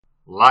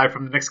live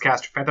from the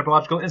Nixcast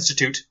Anthropological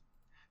Institute.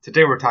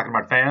 Today we're talking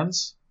about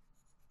fans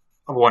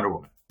of Wonder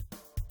Woman.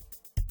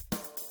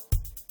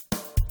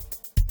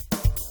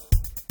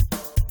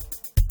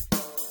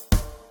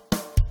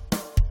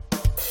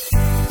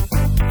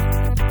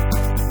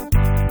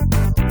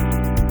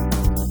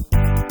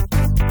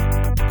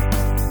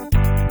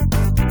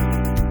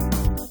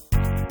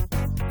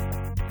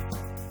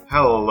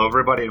 Hello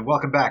everybody and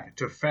welcome back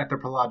to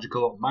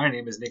Fanthropological. My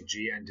name is Nick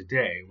G and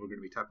today we're going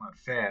to be talking about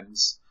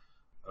fans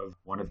of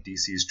one of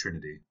DC's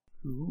Trinity,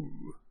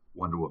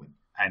 Wonder Woman.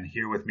 And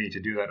here with me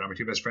to do that are my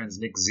two best friends,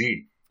 Nick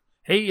Z.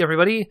 Hey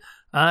everybody,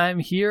 I'm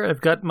here.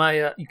 I've got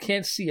my, you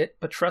can't see it,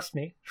 but trust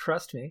me.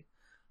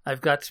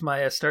 I've got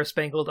my Star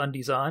Spangled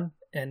undies on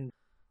and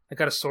I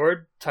got a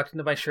sword tucked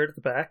into my shirt at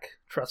the back.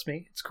 Trust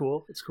me, it's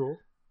cool.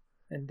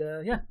 And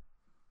yeah,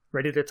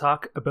 ready to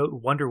talk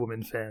about Wonder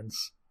Woman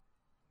fans.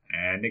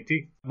 And Nick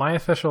T. My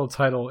official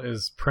title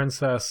is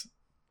Princess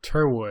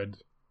Turwood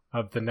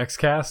of the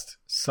Nixcast,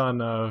 son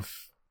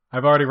of...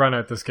 I've already run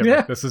out this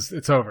gimmick. Yeah.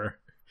 It's over.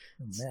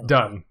 It's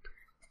done.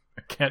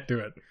 I can't do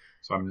it.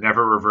 So I'm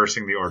never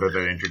reversing the order that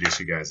I introduce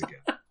you guys again.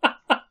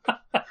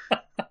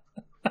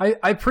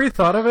 I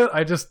pre-thought of it.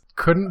 I just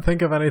couldn't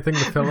think of anything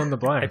to fill in the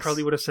blanks. I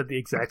probably would have said the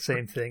exact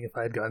same thing if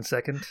I had gone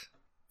second,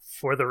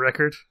 for the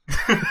record.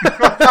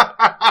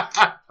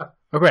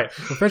 Okay,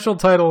 official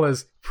title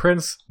is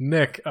Prince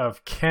Nick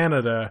of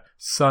Canada,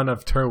 son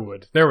of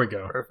Turwood. There we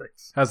go.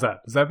 Perfect. How's that?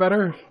 Is that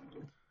better?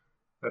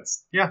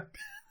 Yeah,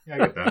 I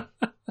get that.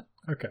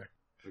 Okay.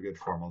 A good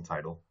formal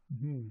title.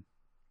 Mm-hmm.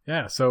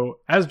 Yeah, so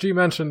as G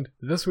mentioned,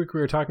 this week we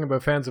were talking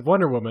about fans of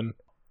Wonder Woman.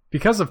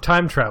 Because of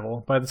time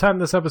travel, by the time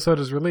this episode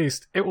is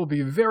released, it will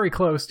be very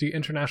close to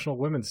International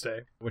Women's Day,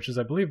 which is,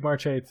 I believe,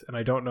 March 8th, and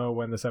I don't know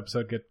when this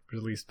episode gets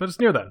released, but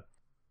it's near then.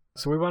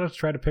 So we wanted to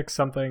try to pick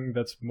something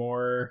that's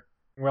more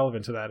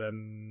relevant to that,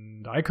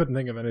 and I couldn't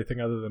think of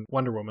anything other than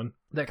Wonder Woman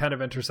that kind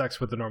of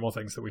intersects with the normal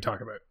things that we talk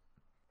about.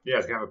 Yeah,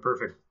 it's kind of a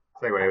perfect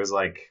segue. It was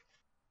like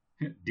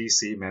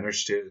DC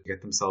managed to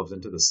get themselves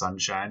into the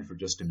sunshine for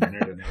just a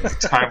minute, and it was a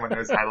time when it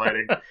was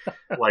highlighting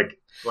like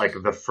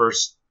the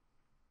first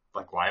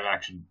live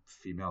action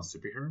female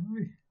superhero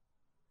movie.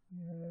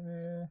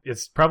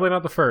 It's probably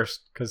not the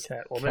first, because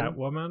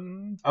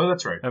Catwoman. Oh,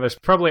 that's right. And there's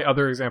probably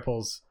other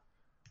examples.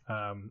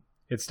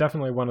 It's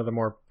definitely one of the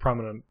more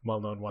prominent,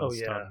 well-known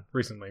ones done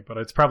recently, but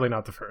it's probably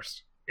not the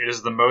first. It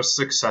is the most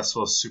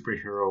successful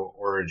superhero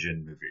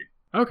origin movie.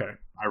 Okay.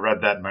 I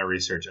read that in my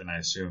research, and I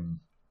assume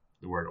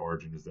the word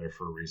origin is there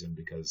for a reason,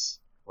 because,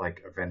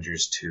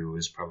 Avengers 2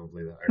 is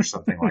probably or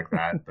something like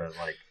that, but,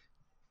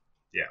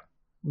 yeah.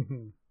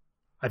 Mm-hmm.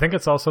 I think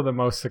it's also the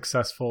most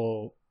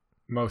successful,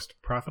 most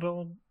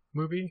profitable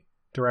movie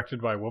directed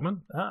by a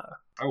woman. Oh,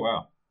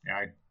 wow. Yeah,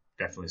 I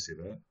definitely see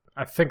that.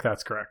 I think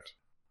that's correct.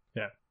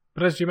 Yeah.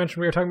 But as you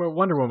mentioned, we were talking about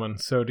Wonder Woman,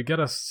 so to get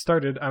us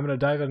started, I'm going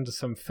to dive into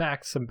some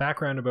facts, some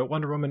background about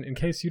Wonder Woman in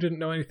case you didn't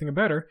know anything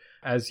about her,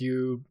 as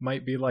you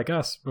might be like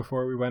us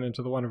before we went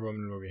into the Wonder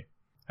Woman movie.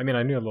 I mean,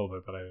 I knew a little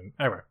bit, but I didn't.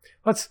 Anyway,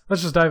 let's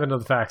just dive into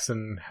the facts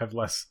and have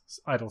less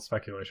idle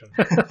speculation.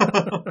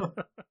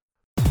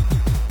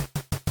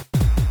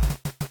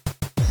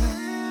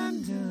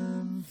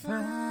 Random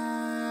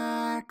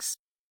facts.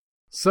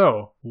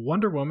 So,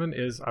 Wonder Woman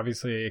is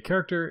obviously a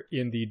character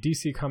in the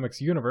DC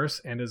Comics universe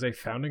and is a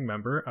founding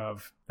member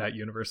of that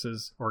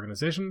universe's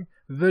organization,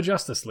 the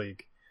Justice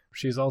League.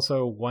 She's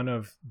also one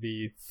of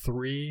the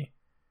 3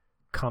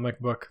 comic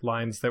book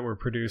lines that were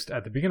produced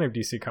at the beginning of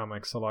DC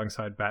Comics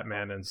alongside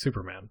Batman and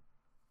Superman.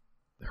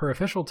 Her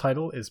official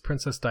title is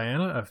Princess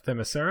Diana of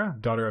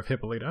Themyscira, daughter of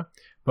Hippolyta,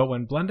 but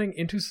when blending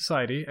into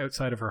society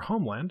outside of her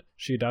homeland,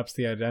 she adopts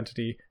the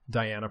identity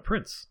Diana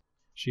Prince.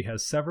 She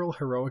has several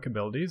heroic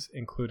abilities,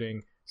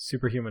 including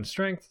superhuman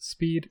strength,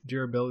 speed,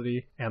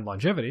 durability, and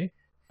longevity,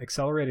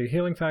 accelerated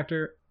healing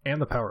factor,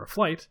 and the power of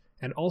flight,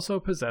 and also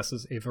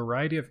possesses a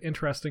variety of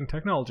interesting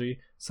technology,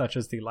 such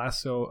as the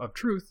Lasso of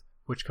Truth,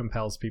 which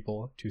compels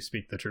people to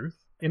speak the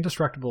truth,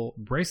 indestructible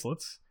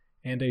bracelets,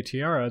 and a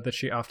tiara that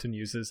she often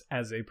uses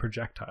as a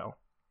projectile.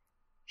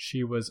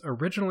 She was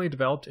originally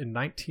developed in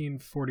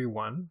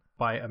 1941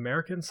 by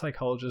American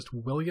psychologist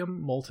William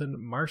Moulton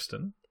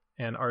Marston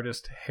and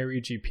artist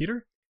Harry G.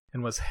 Peter,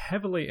 and was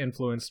heavily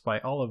influenced by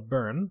Olive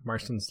Byrne,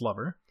 Marston's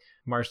lover,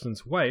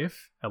 Marston's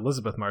wife,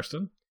 Elizabeth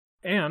Marston,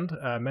 and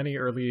many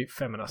early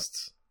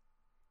feminists.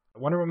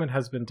 Wonder Woman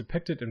has been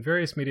depicted in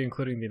various media,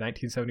 including the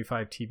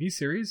 1975 TV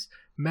series,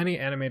 many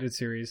animated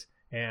series,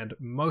 and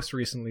most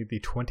recently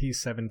the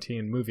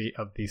 2017 movie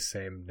of the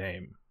same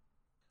name.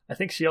 I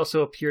think she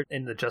also appeared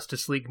in the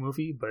Justice League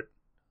movie, but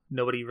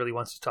nobody really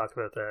wants to talk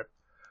about that.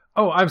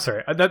 Oh, I'm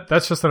sorry.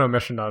 That's just an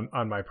omission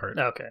on my part.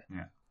 Okay.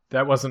 Yeah.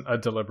 That wasn't a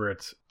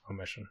deliberate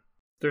omission.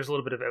 There's a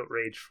little bit of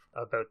outrage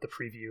about the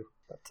preview,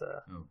 but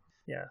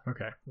yeah.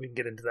 Okay. We can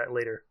get into that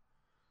later.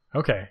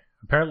 Okay.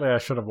 Apparently I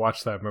should have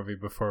watched that movie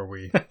before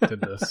we did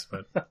this,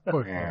 but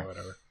Yeah.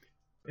 Whatever.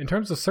 In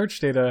terms of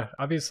search data,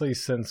 obviously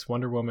since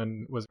Wonder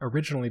Woman was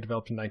originally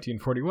developed in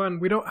 1941,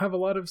 we don't have a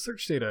lot of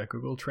search data.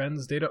 Google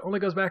Trends data only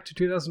goes back to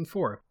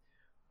 2004.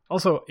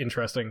 Also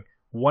interesting,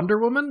 Wonder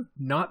Woman,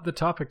 not the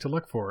topic to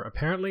look for.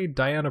 Apparently,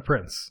 Diana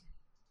Prince.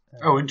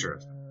 Oh,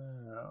 interesting.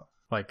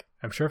 Like,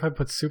 I'm sure if I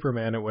put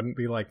Superman, it wouldn't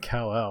be like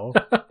Kal-El.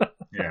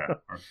 Yeah,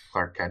 or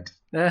Clark Kent.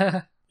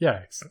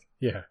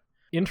 Yeah.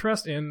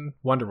 Interest in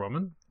Wonder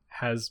Woman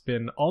has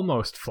been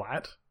almost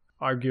flat.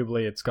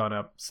 Arguably, it's gone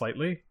up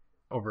slightly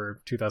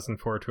over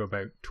 2004 to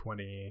about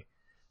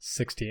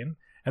 2016.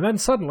 And then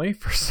suddenly,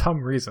 for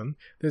some reason,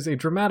 there's a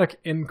dramatic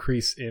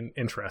increase in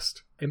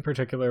interest, in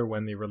particular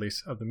when the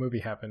release of the movie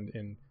happened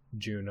in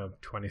June of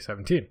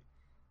 2017.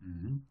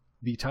 Mm-hmm.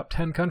 The top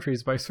 10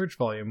 countries by search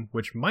volume,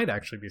 which might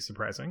actually be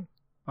surprising,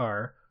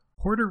 are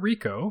Puerto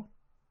Rico,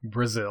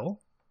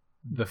 Brazil,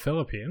 the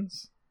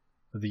Philippines,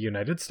 the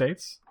United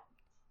States,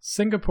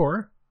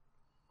 Singapore,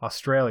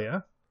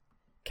 Australia,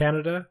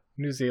 Canada,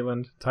 New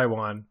Zealand,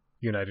 Taiwan,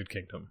 United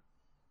Kingdom.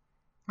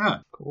 Huh.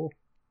 Cool.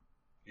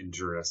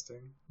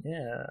 Interesting.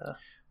 Yeah.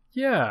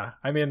 Yeah,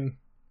 I mean,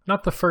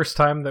 not the first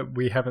time that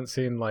we haven't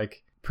seen,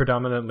 like,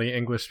 predominantly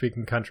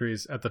English-speaking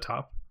countries at the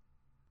top.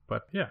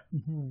 But, yeah.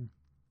 Mm-hmm.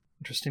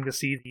 Interesting to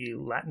see the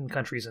Latin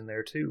countries in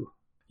there, too.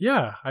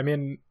 Yeah, I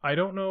mean, I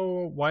don't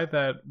know why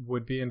that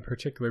would be in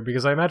particular,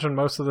 because I imagine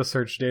most of the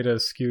search data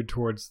is skewed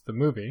towards the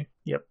movie.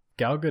 Yep.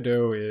 Gal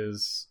Gadot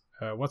is...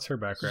 what's her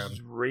background?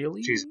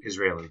 Israeli? She's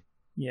Israeli.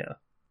 Yeah.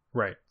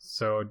 Right.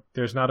 So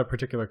there's not a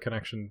particular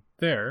connection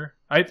there.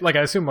 I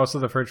assume most of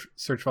the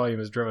search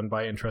volume is driven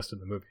by interest in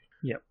the movie.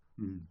 Yep.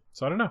 Mm.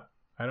 So I don't know.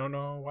 I don't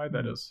know why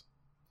that is.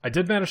 I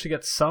did manage to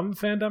get some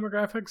fan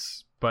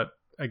demographics, but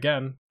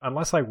again,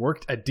 unless I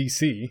worked at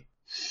DC,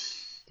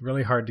 it's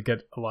really hard to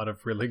get a lot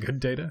of really good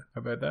data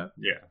about that.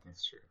 Yeah,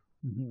 that's true.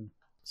 Mm-hmm.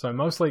 So I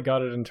mostly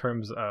got it in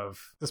terms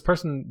of this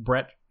person,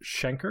 Brett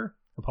Schenker.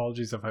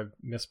 Apologies if I've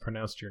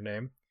mispronounced your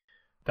name.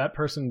 That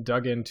person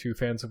dug into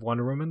fans of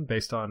Wonder Woman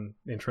based on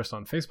interest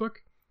on Facebook.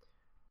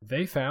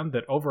 They found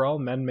that overall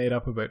men made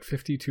up about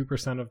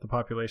 52% of the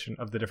population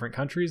of the different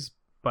countries,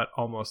 but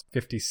almost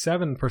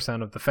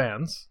 57% of the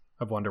fans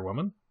of Wonder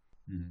Woman.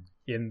 Mm.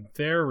 In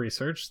their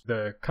research,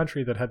 the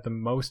country that had the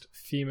most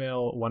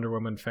female Wonder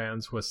Woman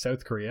fans was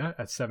South Korea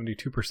at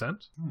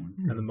 72%,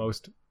 and the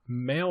most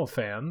male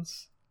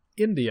fans,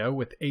 India,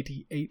 with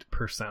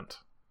 88%.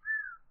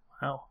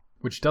 Wow.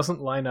 Which doesn't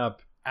line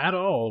up at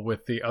all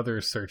with the other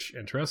search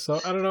interests,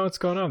 so I don't know what's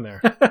going on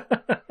there.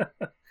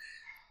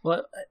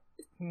 Well,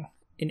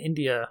 in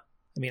India,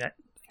 I mean, I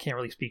can't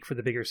really speak for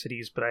the bigger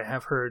cities, but I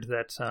have heard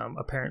that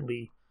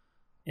apparently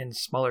in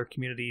smaller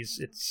communities,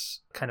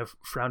 it's kind of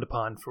frowned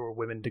upon for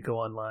women to go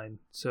online.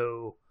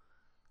 So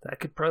that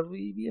could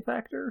probably be a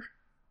factor.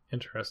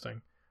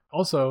 Interesting.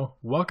 Also,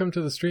 welcome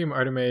to the stream,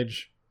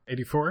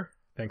 Artemage84.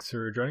 Thanks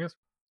for joining us.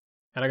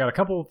 And I got a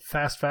couple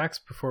fast facts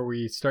before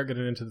we start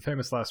getting into the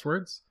famous last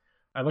words.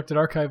 I looked at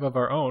Archive of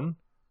Our Own.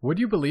 Would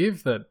you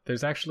believe that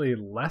there's actually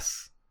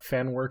less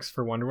fan works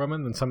for Wonder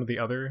Woman than some of the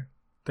other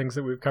things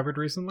that we've covered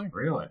recently?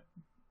 Really?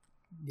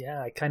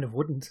 Yeah, I kind of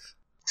wouldn't.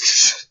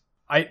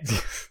 I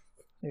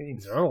mean,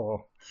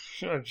 no.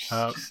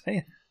 Just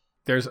saying.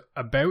 There's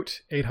about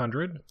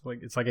 800,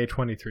 it's like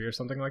 823 or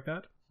something like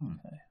that.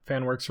 Okay.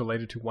 Fan works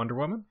related to Wonder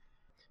Woman.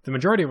 The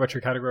majority of which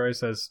are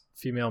categorized as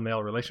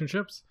female-male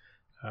relationships,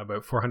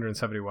 about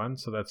 471,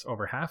 so that's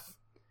over half.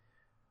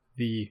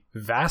 The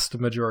vast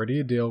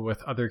majority deal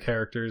with other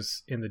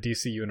characters in the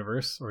DC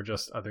universe, or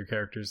just other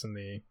characters in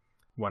the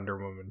Wonder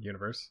Woman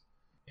universe.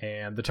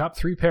 And the top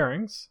three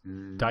pairings,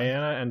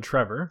 Diana and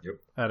Trevor,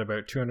 at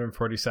about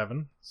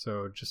 247,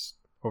 so just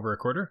over a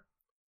quarter.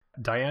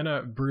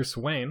 Diana, Bruce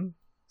Wayne,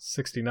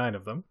 69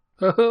 of them.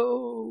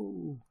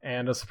 Oh!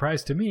 And a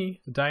surprise to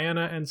me,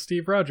 Diana and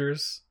Steve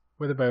Rogers,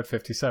 with about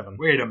 57.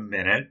 Wait a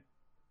minute.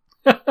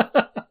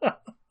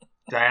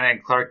 Diana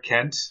and Clark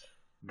Kent,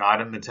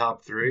 not in the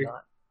top three?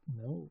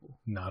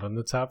 Not in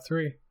the top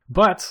three.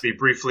 But the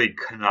briefly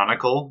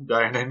canonical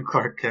Diana and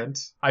Clark Kent.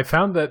 I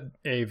found that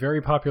a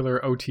very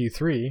popular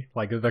OT3,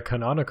 like the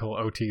canonical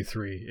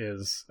OT3,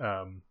 is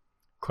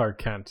Clark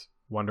Kent,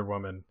 Wonder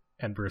Woman,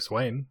 and Bruce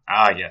Wayne.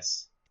 Ah,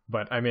 yes.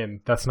 But, I mean,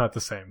 that's not the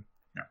same.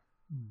 No.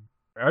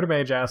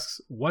 Artemage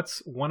asks,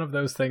 what's one of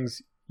those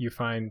things you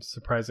find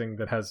surprising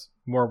that has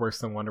more works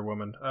than Wonder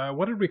Woman?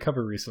 What did we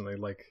cover recently?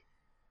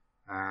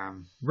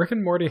 Rick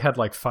and Morty had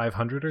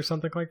 500 or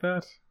something like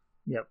that?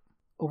 Yep.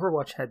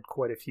 Overwatch had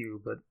quite a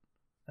few, but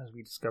as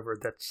we discovered,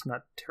 that's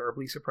not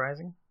terribly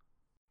surprising.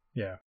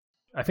 Yeah.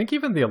 I think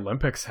even the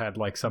Olympics had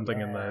something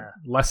in the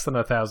less than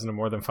 1,000 and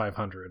more than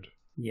 500.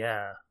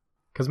 Yeah.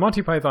 Because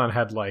Monty Python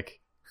had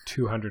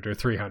 200 or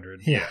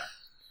 300. Yeah.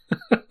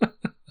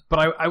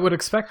 But I would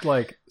expect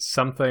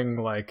something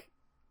like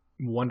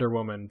Wonder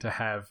Woman to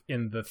have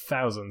in the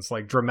thousands,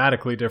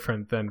 dramatically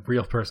different than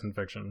real person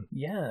fiction.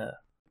 Yeah.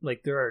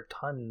 There are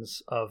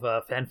tons of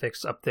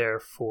fanfics up there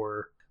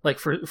for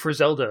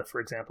Zelda,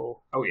 for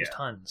example. Oh, yeah. There's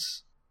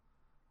tons.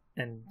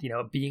 And,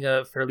 being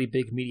a fairly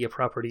big media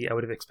property, I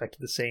would have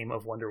expected the same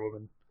of Wonder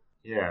Woman.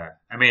 Yeah.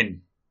 I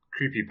mean,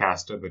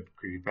 creepypasta, but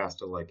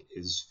creepypasta,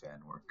 is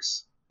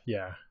fanworks.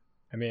 Yeah.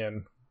 I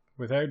mean,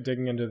 without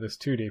digging into this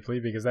too deeply,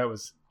 because that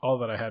was all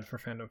that I had for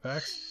fandom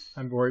facts,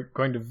 I'm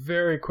going to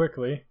very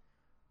quickly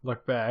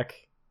look back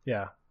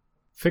Yeah.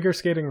 Figure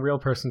skating real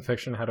person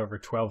fiction had over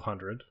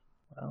 1,200.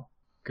 Wow.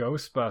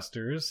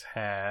 Ghostbusters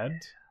had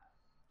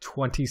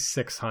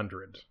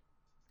 2,600.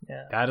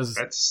 Yeah.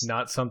 That's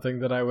not something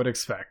that I would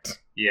expect.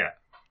 Yeah.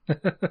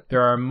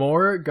 There are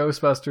more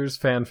Ghostbusters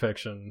fan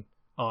fiction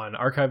on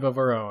Archive of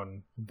Our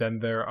Own than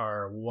there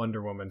are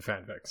Wonder Woman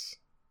fanfics.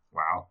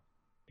 Wow.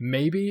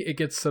 Maybe it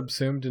gets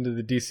subsumed into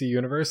the DC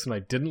universe, and I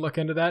didn't look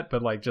into that,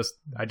 but I just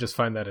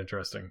find that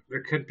interesting.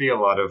 There could be a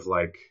lot of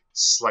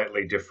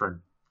slightly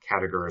different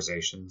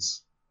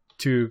categorizations.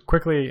 To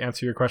quickly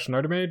answer your question,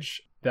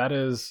 Artemage, that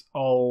is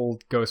all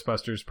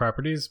Ghostbusters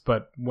properties,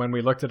 but when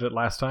we looked at it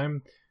last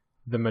time,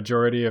 the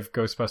majority of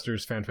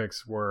Ghostbusters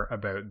fanfics were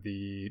about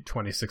the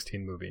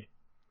 2016 movie.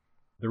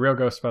 The real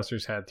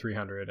Ghostbusters had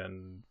 300,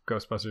 and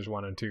Ghostbusters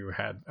 1 and 2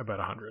 had about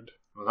 100.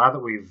 Well, now that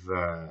we've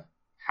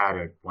had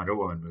a Wonder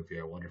Woman movie,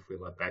 I wonder if we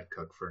let that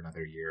cook for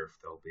another year,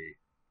 if there'll be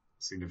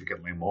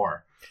significantly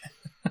more.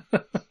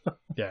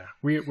 Yeah,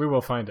 we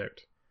will find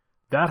out.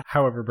 That,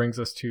 however, brings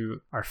us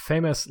to our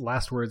famous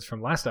last words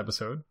from last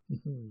episode,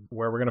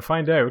 where we're going to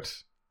find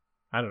out,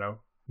 I don't know,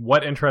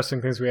 what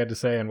interesting things we had to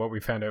say and what we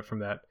found out from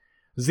that.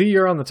 Z,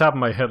 you're on the top of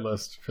my hit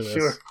list for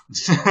this.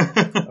 Sure.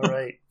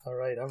 All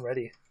right, I'm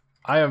ready.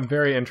 I am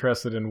very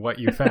interested in what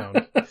you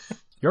found.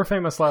 Your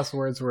famous last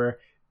words were,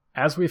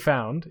 as we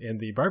found in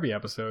the Barbie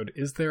episode,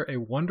 is there a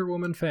Wonder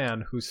Woman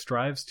fan who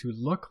strives to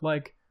look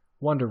like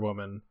Wonder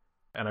Woman?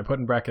 And I put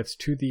in brackets,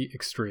 to the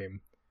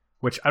extreme.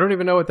 Which I don't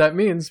even know what that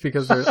means,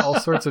 because there's all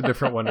sorts of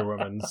different Wonder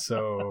Women.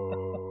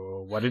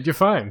 So what did you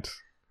find?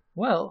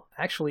 Well,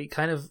 actually,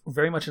 kind of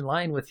very much in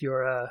line with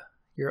your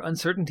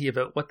uncertainty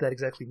about what that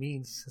exactly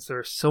means, since there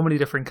are so many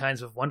different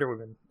kinds of Wonder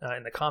Women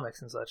in the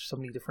comics and such, so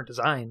many different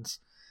designs.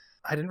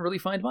 I didn't really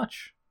find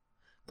much.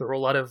 There were a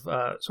lot of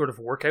sort of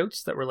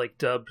workouts that were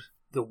dubbed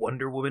the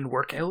Wonder Woman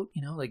workout,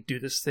 do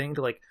this thing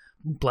to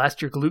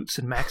blast your glutes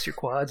and max your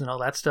quads and all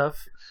that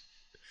stuff.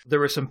 There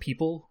were some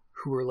people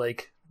who were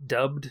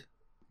dubbed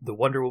the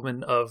Wonder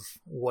Woman of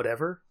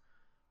whatever,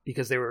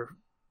 because they were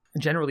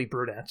generally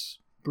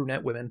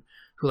brunette women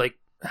who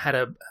had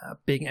a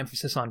big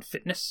emphasis on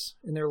fitness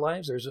in their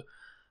lives. There's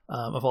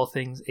of all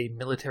things a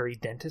military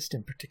dentist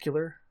in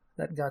particular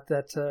that got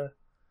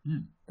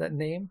that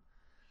name.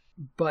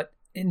 But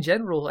in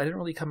general, I didn't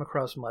really come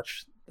across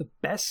much. The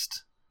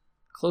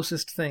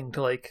closest thing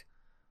to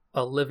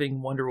a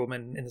living Wonder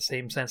Woman, in the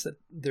same sense that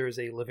there is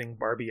a living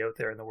Barbie out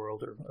there in the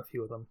world, or a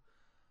few of them,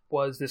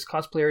 was this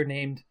cosplayer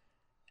named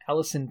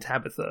Allison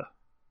Tabitha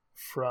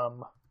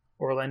from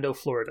Orlando,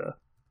 Florida.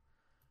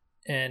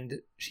 And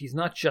she's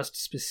not just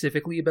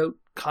specifically about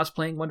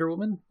cosplaying Wonder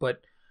Woman,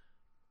 but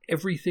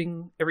every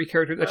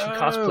character that she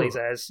cosplays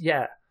as,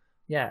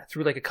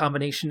 through a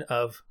combination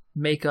of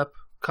makeup,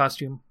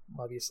 costume,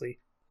 obviously,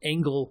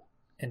 angle,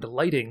 and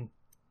lighting,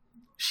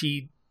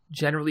 she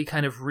generally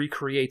kind of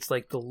recreates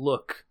the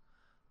look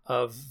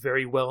of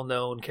very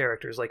well-known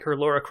characters. Her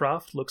Lara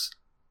Croft looks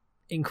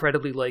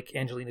incredibly like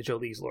Angelina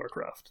Jolie's Lara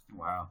Croft.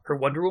 Wow. Her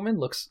Wonder Woman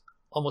looks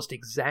almost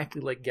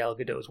exactly like Gal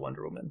Gadot's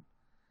Wonder Woman.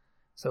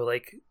 So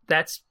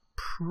that's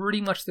pretty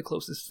much the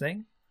closest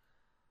thing.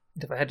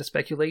 And if I had to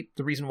speculate,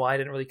 the reason why I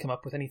didn't really come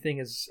up with anything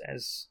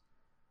as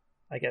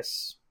I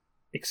guess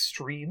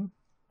extreme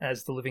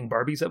as the living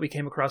Barbies that we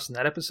came across in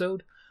that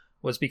episode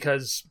was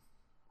because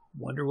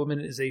Wonder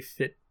Woman is a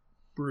fit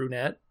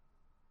brunette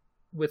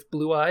with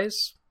blue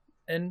eyes,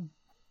 and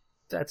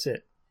that's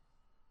it.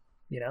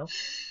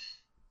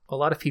 A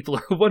lot of people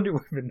are Wonder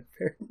Woman,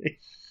 apparently.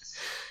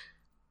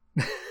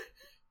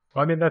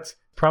 Well, I mean, that's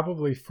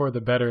probably for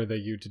the better that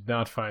you did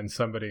not find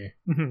somebody,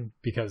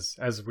 because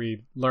as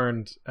we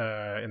learned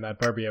in that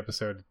Barbie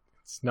episode,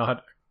 it's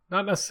not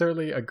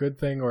necessarily a good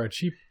thing or a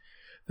cheap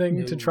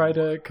thing to try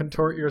to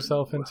contort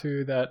yourself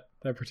into that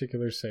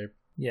particular shape.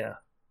 Yeah.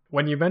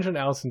 When you mentioned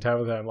Allison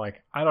Tabitha, I'm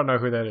like, I don't know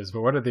who that is,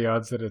 but what are the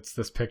odds that it's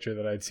this picture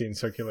that I'd seen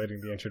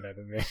circulating the internet?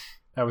 And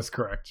that was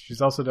correct.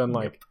 She's also done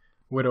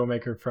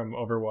Widowmaker from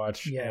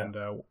Overwatch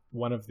and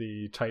one of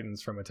the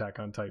Titans from Attack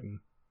on Titan.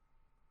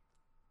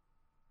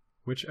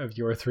 Which of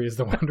your three is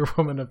the Wonder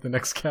Woman of the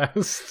next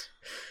cast?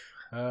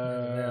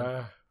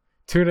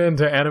 Tune in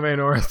to Anime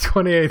North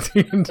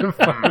 2018 to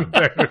find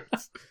out.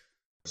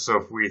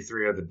 So if we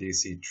three are the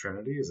DC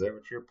Trinity, is that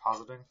what you're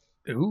positing?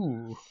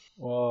 Ooh.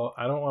 Well,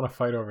 I don't want to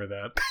fight over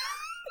that.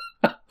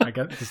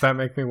 Does that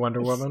make me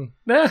Wonder Woman?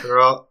 They're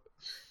all...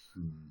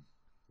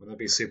 Would that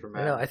be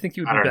Superman? No, I think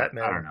you would be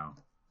Batman.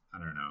 I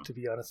don't know. To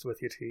be honest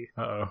with you, T.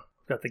 Uh-oh.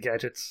 You've got the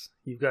gadgets.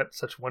 You've got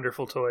such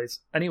wonderful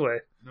toys. Anyway.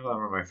 None of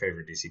them are my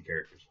favorite DC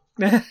characters.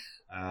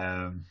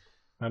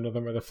 None of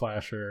them are the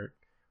Flash or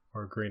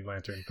Green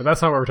Lantern. But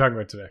that's not what we're talking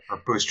about today. Or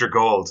Booster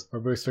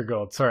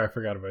Gold. Sorry, I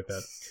forgot about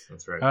that.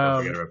 That's right.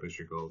 Don't forget about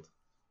Booster Gold.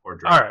 Or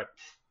Drake. All right.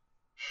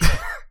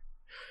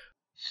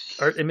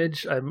 Art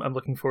Image, I'm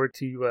looking forward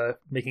to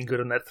making good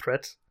on that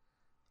threat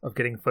of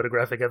getting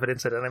photographic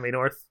evidence at Anime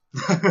North.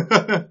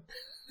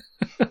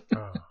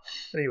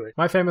 Anyway.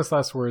 My famous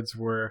last words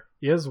were,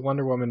 is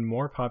Wonder Woman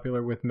more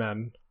popular with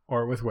men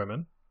or with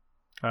women?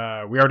 We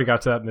already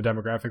got to that in the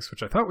demographics,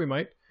 which I thought we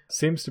might.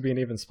 Seems to be an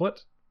even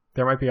split.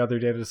 There might be other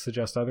data to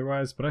suggest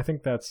otherwise, but I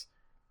think that's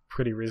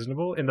pretty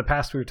reasonable. In the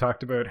past, we've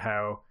talked about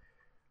how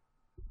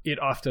it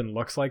often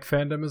looks like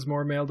fandom is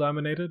more male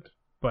dominated,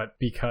 but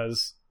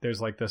because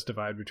there's like this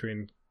divide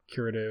between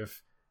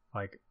curative,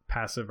 like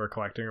passive or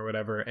collecting or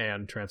whatever,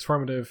 and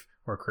transformative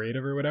or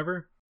creative or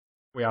whatever,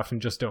 we often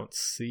just don't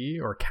see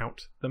or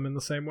count them in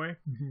the same way.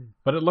 Mm-hmm.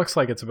 But it looks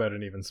like it's about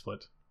an even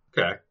split.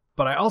 Okay.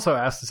 But I also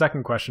asked the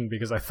second question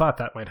because I thought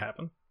that might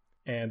happen.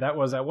 And that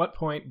was, at what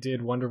point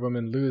did Wonder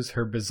Woman lose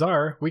her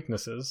bizarre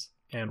weaknesses?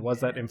 And was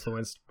that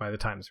influenced by the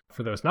times?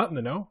 For those not in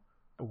the know,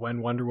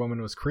 when Wonder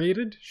Woman was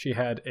created, she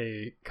had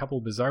a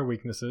couple bizarre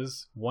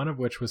weaknesses, one of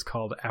which was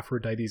called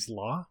Aphrodite's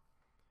Law,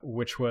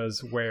 which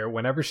was where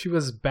whenever she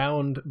was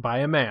bound by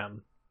a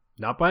man,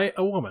 not by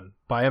a woman,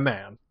 by a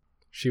man,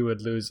 she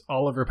would lose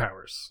all of her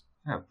powers.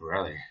 Oh,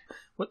 really?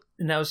 What?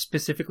 And that was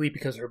specifically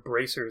because her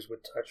bracers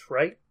would touch,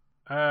 right?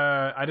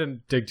 I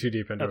didn't dig too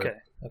deep into it.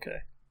 Okay.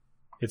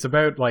 It's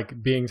about,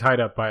 like, being tied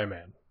up by a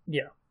man.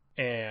 Yeah.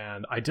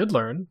 And I did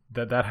learn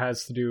that that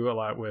has to do a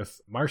lot with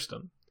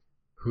Marston,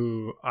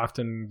 who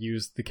often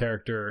used the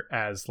character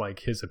as,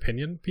 like, his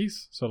opinion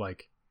piece. So,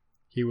 like,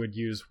 he would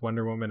use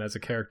Wonder Woman as a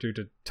character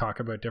to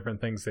talk about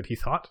different things that he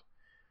thought.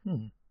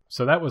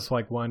 So that was,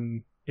 like,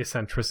 one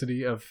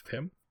eccentricity of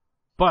him.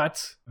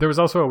 But there was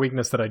also a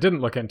weakness that I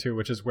didn't look into,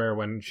 which is where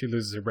when she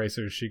loses her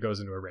bracers, she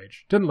goes into a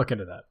rage. Didn't look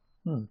into that.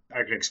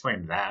 I can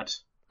explain that.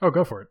 Oh,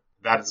 go for it.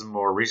 That is a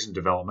more recent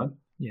development.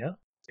 Yeah.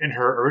 In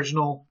her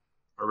original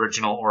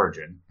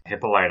origin,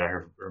 Hippolyta,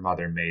 her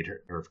mother, made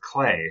her of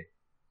clay,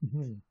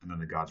 and then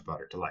the gods brought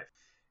her to life.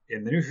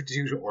 In the New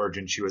 52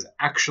 origin, she was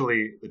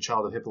actually the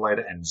child of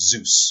Hippolyta and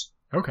Zeus.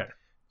 Okay.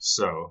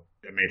 So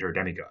it made her a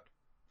demigod.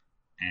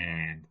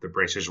 And the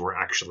bracers were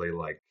actually,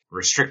 like,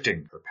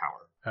 restricting her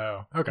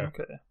power. Oh, okay.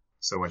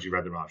 So when she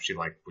read them off, she,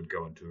 like, would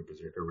go into a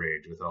berserker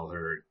rage with all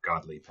her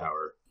godly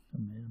power. Oh,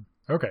 man.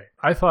 Okay.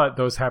 I thought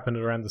those happened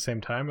around the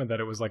same time and that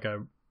it was like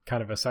a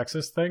kind of a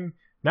sexist thing.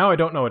 Now I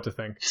don't know what to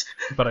think.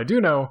 But I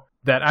do know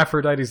that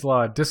Aphrodite's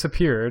Law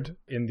disappeared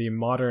in the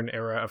modern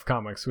era of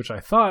comics, which I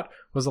thought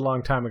was a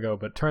long time ago,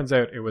 but turns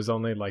out it was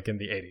only like in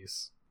the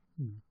 80s.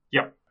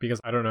 Yep.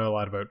 Because I don't know a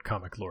lot about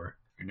comic lore.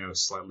 I know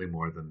slightly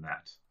more than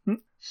that.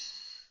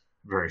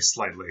 Very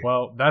slightly.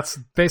 Well, that's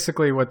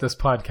basically what this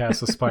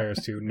podcast aspires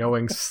to,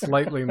 knowing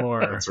slightly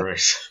more. That's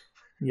right.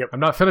 Yep. I'm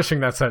not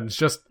finishing that sentence,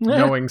 just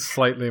knowing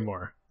slightly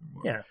more.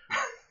 Yeah.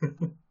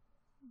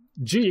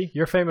 G,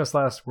 your famous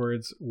last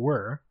words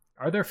were,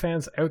 are there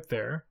fans out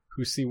there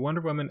who see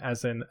Wonder Woman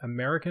as an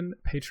American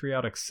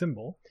patriotic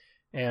symbol?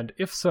 And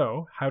if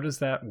so, how does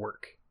that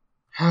work?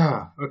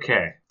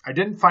 Okay. I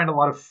didn't find a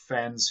lot of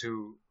fans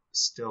who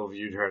still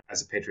viewed her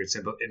as a patriot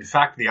symbol. In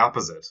fact, the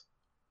opposite.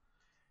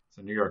 It's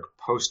a New York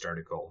Post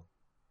article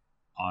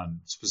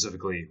on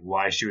specifically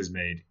why she was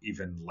made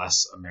even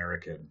less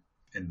American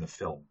in the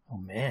film. Oh,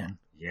 man.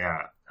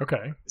 Yeah.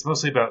 Okay. It's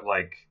mostly about,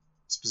 like,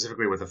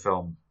 specifically with a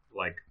film,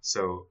 like,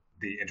 so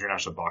the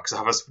international box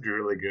office would be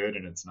really good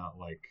and it's not,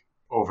 like,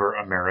 over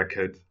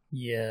American.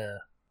 Yeah.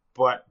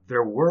 But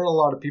there were a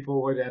lot of people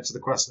who would answer the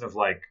question of,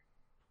 like,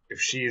 if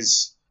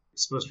she's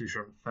supposed to be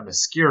from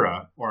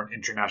Themyscira, or an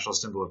international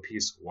symbol of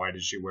peace, why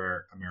did she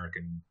wear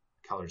American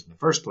colors in the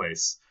first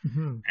place?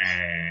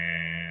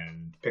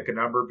 And pick a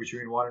number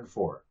between 1 and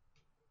 4.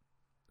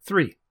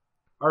 3.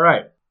 All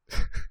right.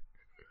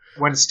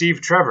 When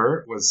Steve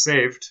Trevor was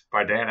saved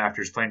by Diana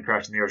after his plane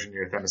crashed in the ocean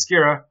near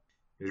Themyscira,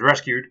 he was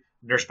rescued,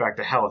 nursed back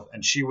to health,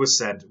 and she was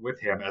sent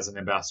with him as an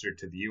ambassador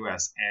to the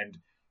U.S., and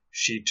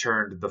she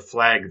turned the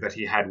flag that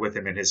he had with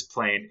him in his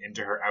plane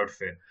into her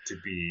outfit to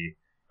be,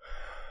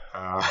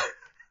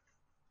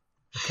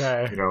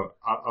 okay. you know,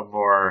 a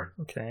more,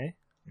 Okay.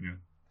 you know,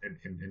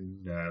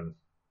 in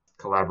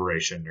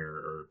collaboration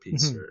or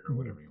peace or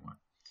whatever you want.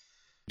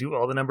 Do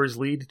all the numbers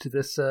lead to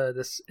this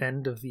this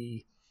end of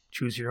the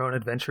Choose Your Own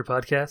Adventure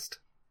podcast?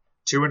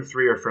 2 and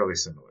 3 are fairly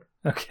similar.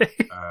 Okay.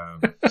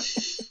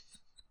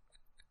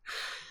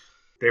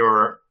 They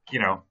were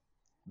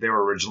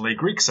originally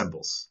Greek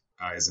symbols,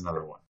 is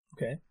another one.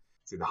 Okay.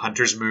 See, the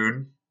hunter's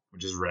moon,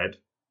 which is red.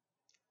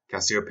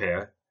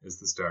 Cassiopeia is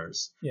the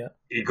stars. Yeah.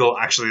 Eagle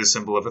actually is a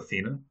symbol of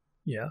Athena.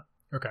 Yeah.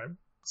 Okay.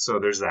 So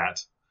there's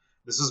that.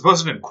 This was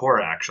posted in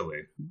Quora,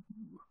 actually.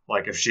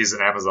 Like, if she's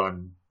an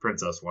Amazon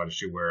princess, why does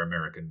she wear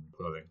American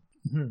clothing?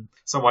 Mm-hmm.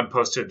 Someone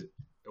posted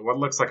what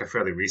looks like a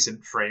fairly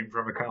recent frame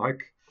from a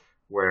comic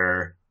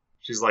where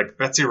she's like,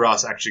 Betsy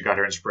Ross actually got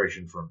her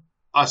inspiration from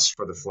us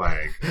for the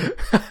flag.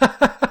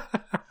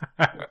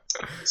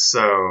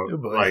 So,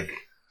 like,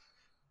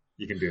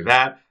 you can do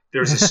that.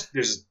 There's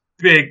a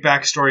big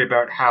backstory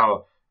about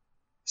how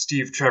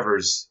Steve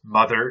Trevor's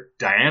mother,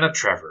 Diana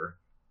Trevor,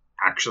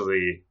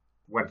 actually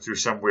went through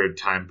some weird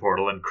time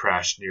portal and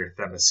crashed near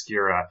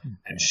Themyscira,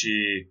 and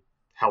she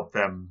helped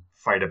them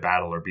fight a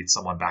battle or beat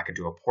someone back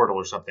into a portal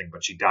or something,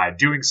 but she died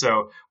doing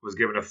so, was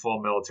given a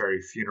full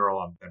military funeral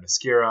on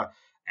Themyscira,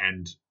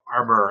 and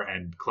armor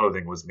and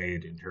clothing was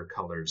made in her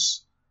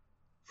colors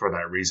for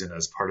that reason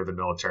as part of the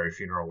military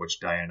funeral, which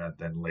Diana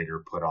then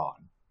later put on.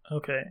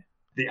 Okay.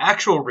 The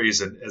actual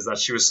reason is that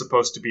she was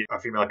supposed to be a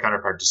female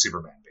counterpart to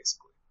Superman,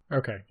 basically.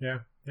 Okay, yeah.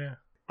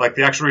 Like,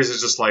 the actual reason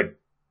is just like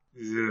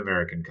the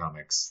American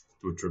comics,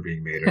 which were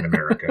being made in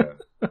America,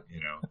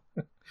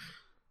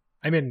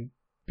 I mean,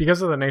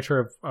 because of the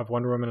nature of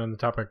Wonder Woman and the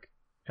topic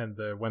and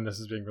when this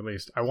is being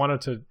released, I wanted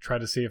to try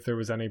to see if there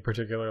was any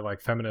particular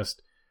like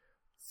feminist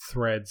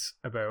threads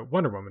about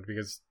Wonder Woman,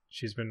 because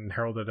she's been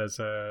heralded as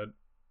a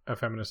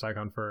feminist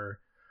icon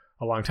for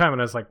a long time,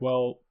 and I was like,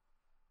 well,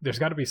 there's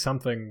got to be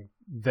something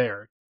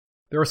there.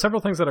 There were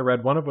several things that I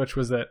read, one of which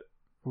was that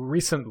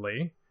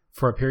recently,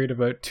 for a period of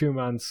about 2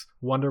 months,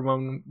 Wonder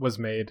Woman was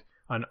made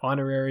an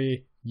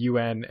honorary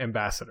UN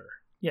ambassador.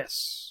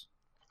 Yes.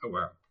 Oh,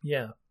 wow.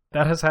 Yeah.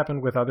 That has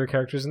happened with other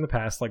characters in the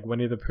past, like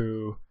Winnie the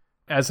Pooh,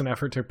 as an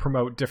effort to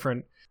promote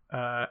different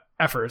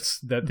efforts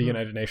that the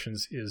United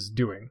Nations is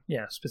doing.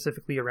 Yeah,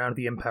 specifically around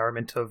the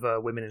empowerment of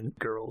women and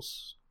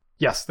girls.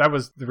 Yes, that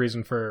was the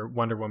reason for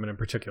Wonder Woman in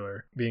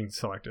particular being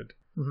selected.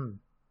 Mm-hmm.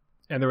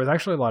 And there was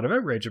actually a lot of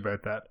outrage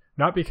about that.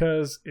 Not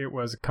because it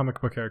was a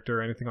comic book character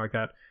or anything like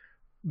that.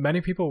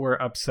 Many people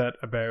were upset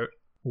about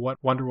what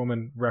Wonder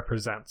Woman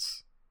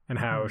represents and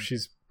how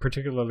she's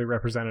particularly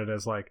represented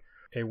as like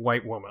a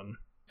white woman.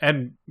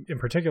 And in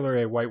particular,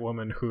 a white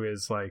woman who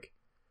is like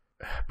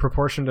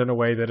proportioned in a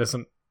way that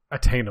isn't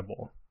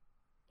attainable.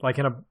 Like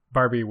in a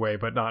Barbie way,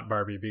 but not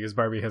Barbie, because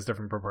Barbie has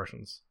different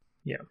proportions.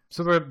 Yeah.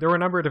 So there were a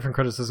number of different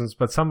criticisms,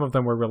 but some of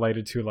them were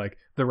related to like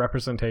the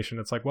representation.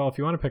 It's like, well, if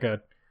you want to pick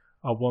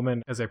a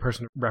woman as a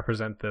person to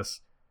represent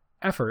this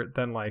effort,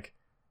 then like,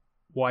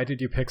 why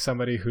did you pick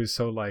somebody who's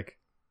so like,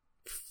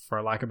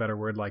 for lack of a better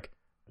word, like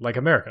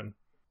American?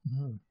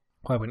 Mm-hmm.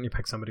 Why wouldn't you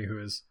pick somebody who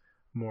is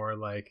more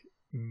like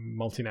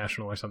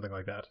multinational or something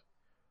like that?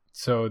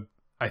 So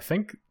I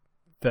think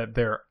that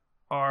there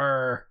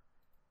are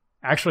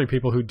actually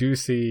people who do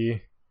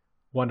see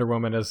Wonder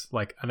Woman as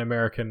like an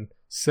American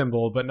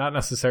symbol, but not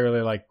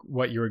necessarily like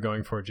what you were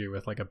going for, G,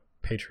 with like a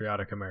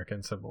patriotic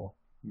American symbol.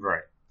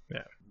 Right.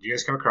 Yeah. Do you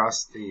guys come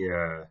across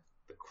the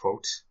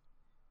quote?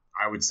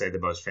 I would say the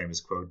most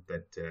famous quote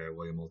that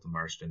William Moulton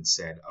Marston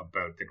said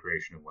about the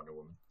creation of Wonder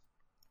Woman.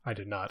 I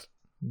did not.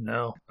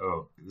 No.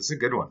 Oh, this is a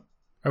good one.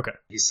 Okay.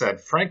 He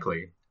said,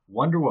 frankly,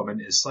 Wonder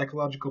Woman is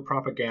psychological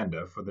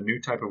propaganda for the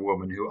new type of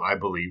woman who I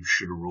believe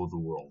should rule the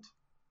world.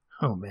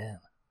 Oh, man.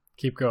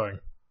 Keep going.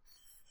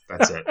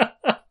 That's it.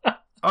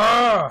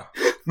 Ah!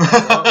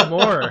 What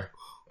more? I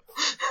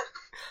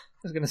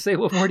was going to say,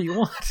 what more do you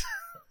want?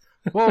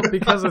 Well,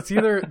 because it's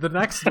either the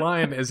next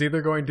line is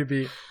either going to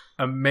be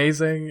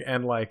amazing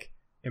and like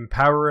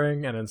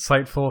empowering and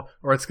insightful,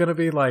 or it's going to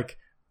be like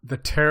the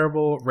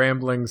terrible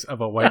ramblings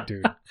of a white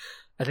dude.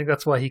 I think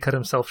that's why he cut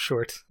himself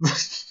short.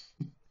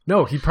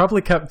 No, he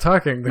probably kept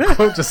talking. The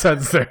quote just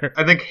ends there.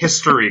 I think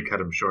history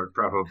cut him short,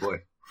 probably.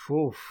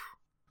 Oof.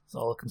 It's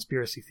all a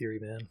conspiracy theory,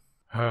 man.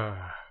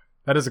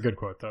 That is a good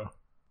quote, though.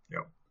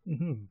 Yep.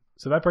 Mm-hmm.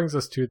 So that brings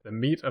us to the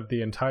meat of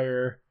the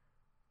entire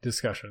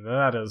discussion, and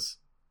that is,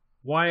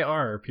 why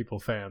are people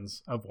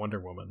fans of Wonder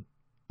Woman?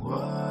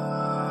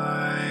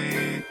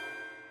 Why?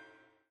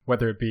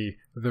 Whether it be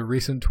the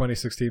recent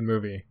 2016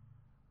 movie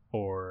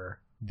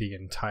or the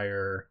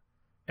entire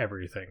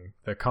everything,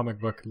 the comic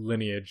book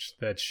lineage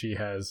that she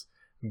has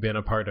been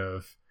a part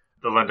of.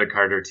 The Linda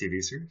Carter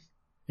TV series?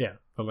 Yeah,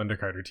 the Linda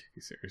Carter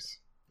TV series.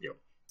 Yep.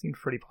 Seemed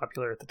pretty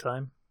popular at the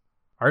time.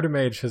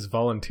 Artemage has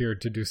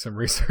volunteered to do some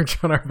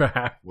research on our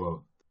behalf.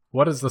 Whoa.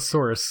 What is the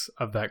source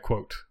of that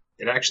quote?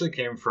 It actually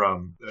came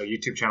from a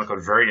YouTube channel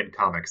called Variant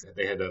Comics.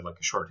 They had a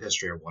short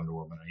history of Wonder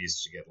Woman. I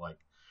used to get like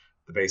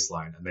the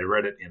baseline, and they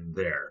read it in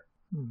there.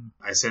 Hmm.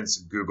 I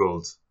since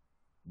Googled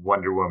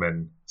Wonder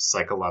Woman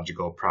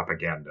psychological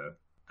propaganda,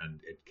 and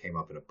it came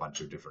up in a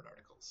bunch of different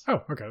articles.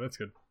 Oh, okay, that's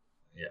good.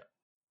 Yeah.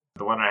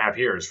 The one I have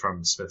here is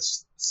from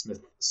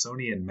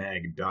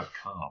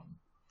SmithsonianMag.com.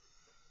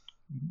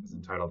 It's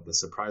entitled The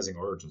Surprising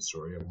Origin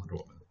Story of Wonder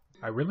Woman.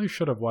 I really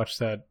should have watched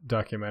that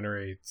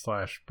documentary /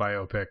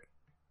 biopic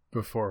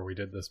before we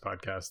did this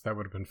podcast. That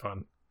would have been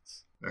fun.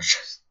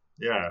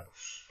 Yeah.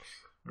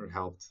 It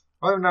helped.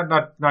 Well,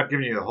 not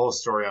giving you the whole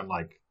story on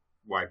like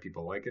why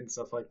people like it and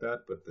stuff like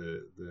that, but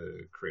the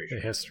creation.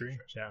 The history,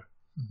 yeah.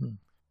 Mm-hmm.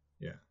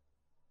 Yeah.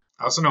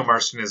 I also know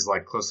Marston is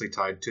like closely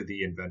tied to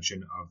the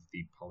invention of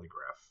the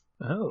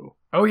polygraph.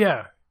 Oh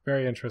yeah.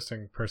 Very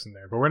interesting person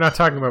there. But we're not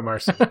talking about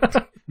Marston.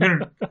 No.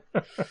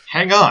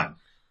 Hang on.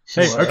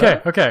 Hey,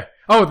 okay.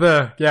 Oh,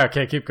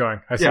 okay, keep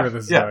going. I see where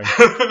this is going.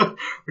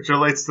 Which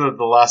relates to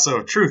the lasso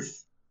of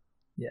truth.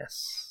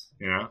 Yes.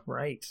 Yeah.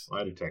 Right.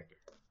 Lie detector.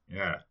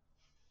 Yeah.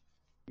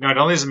 No, it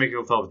only doesn't make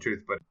people tell the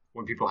truth, but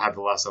when people have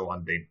the lasso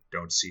on, they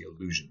don't see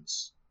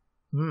illusions.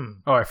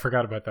 Oh, I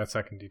forgot about that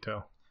second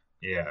detail.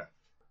 Yeah.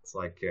 It's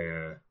like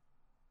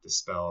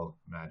dispel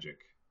magic.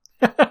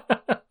 Or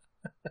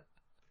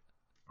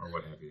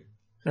what have you.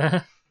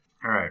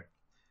 All right.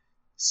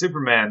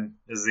 Superman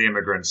is the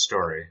immigrant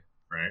story,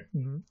 right?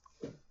 Mm-hmm.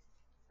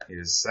 He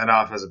is sent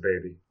off as a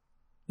baby.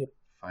 Yep.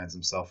 Finds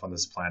himself on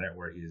this planet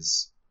where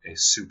he's a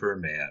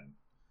Superman.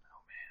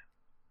 Oh, man.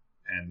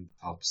 And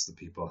helps the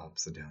people,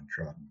 helps the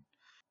downtrodden.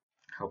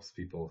 helps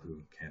people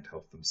who can't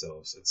help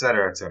themselves,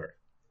 etc., etc.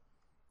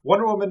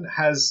 Wonder Woman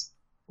has,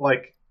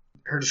 like,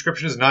 her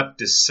description is not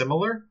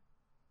dissimilar,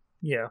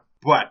 Yeah.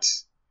 but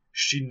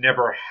she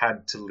never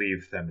had to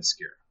leave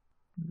Themyscira.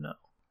 No.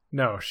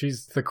 No,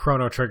 she's the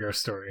Chrono Trigger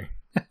story.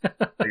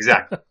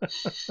 Exactly.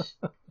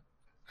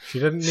 She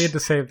didn't need to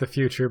save the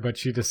future, but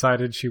she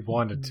decided she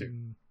wanted to.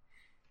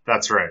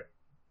 That's right.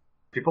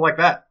 People like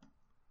that.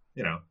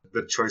 You know,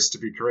 the choice to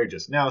be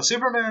courageous. Now,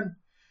 Superman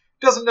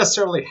doesn't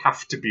necessarily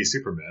have to be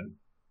Superman.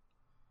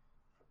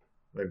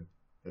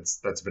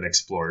 That's been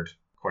explored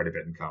quite a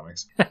bit in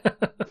comics.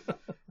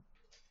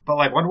 But,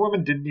 like, Wonder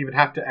Woman didn't even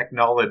have to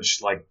acknowledge,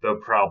 like, the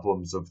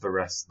problems of the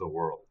rest of the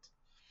world.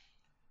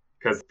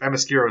 Because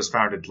Themyscira was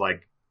founded,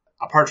 like,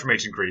 apart from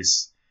ancient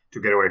Greece,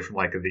 to get away from,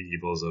 like, the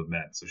evils of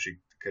men. So she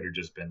could have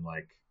just been,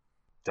 like,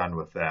 done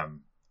with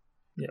them.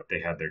 Yep. They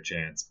had their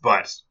chance.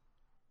 But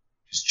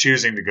she's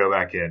choosing to go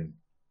back in and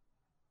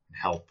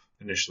help,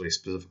 initially,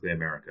 specifically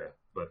America,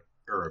 but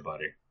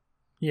everybody.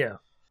 Yeah.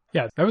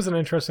 Yeah, that was an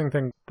interesting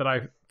thing that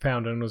I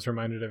found and was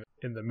reminded of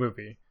in the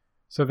movie.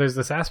 So there's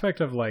this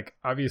aspect of, like,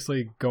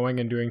 obviously going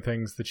and doing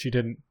things that she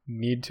didn't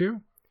need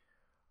to,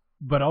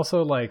 but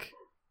also, like,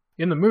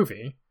 in the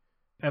movie,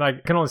 and I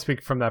can only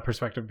speak from that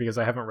perspective because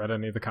I haven't read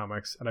any of the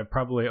comics, and I've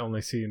probably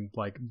only seen,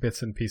 like,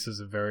 bits and pieces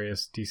of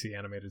various DC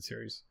animated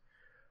series.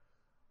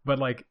 But,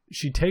 like,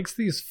 she takes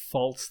these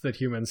faults that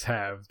humans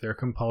have, their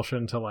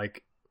compulsion to,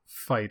 like,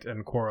 fight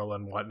and quarrel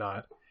and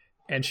whatnot,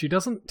 and she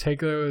doesn't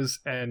take those,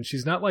 and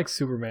she's not like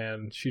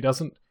Superman. She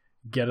doesn't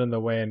get in the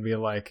way and be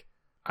like,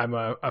 I'm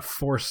a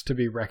force to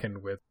be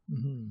reckoned with.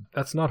 Mm-hmm.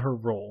 That's not her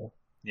role.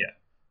 Yeah.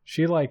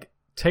 She, like,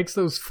 takes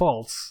those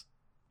faults,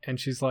 and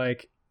she's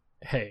like,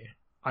 hey,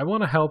 I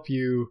want to help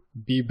you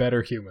be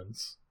better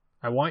humans.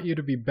 I want you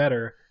to be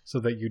better so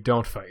that you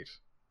don't fight.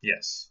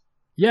 Yes.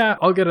 Yeah,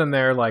 I'll get in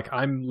there. Like,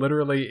 I'm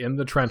literally in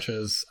the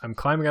trenches. I'm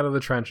climbing out of the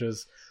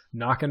trenches,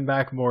 knocking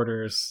back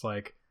mortars,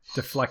 like,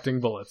 deflecting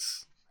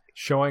bullets,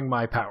 showing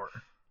my power.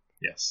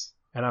 Yes.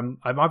 And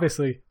I'm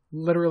obviously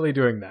literally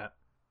doing that.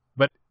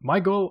 But my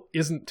goal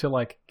isn't to,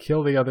 like,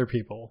 kill the other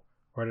people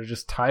or to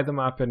just tie them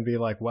up and be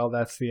like, well,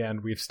 that's the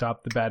end. We've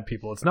stopped the bad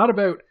people. It's not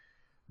about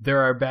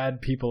there are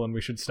bad people and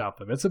we should stop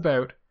them. It's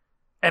about,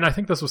 and I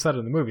think this was said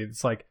in the movie,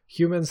 it's like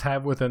humans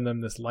have within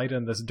them this light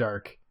and this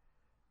dark,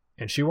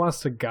 and she wants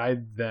to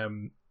guide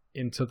them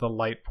into the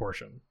light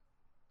portion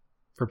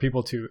for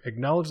people to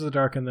acknowledge the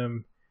dark in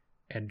them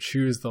and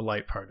choose the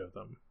light part of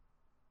them.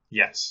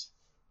 Yes.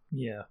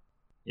 Yeah.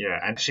 Yeah,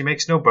 and she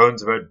makes no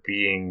bones about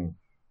being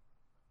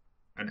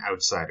an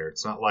outsider.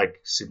 It's not like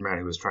Superman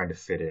who was trying to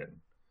fit in.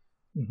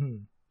 Mm-hmm.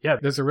 Yeah,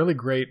 there's a really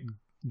great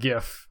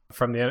GIF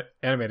from the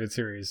animated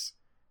series,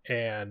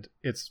 and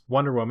it's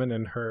Wonder Woman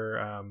in her,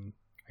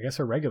 I guess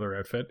her regular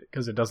outfit,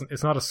 because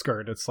it's not a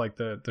skirt, it's like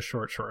the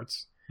short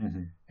shorts.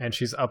 Mm-hmm. And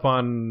she's up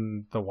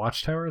on the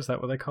watchtower, is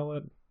that what they call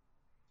it?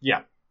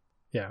 Yeah.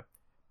 Yeah.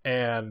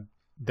 And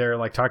they're,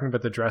 like, talking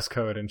about the dress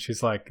code, and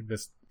she's like,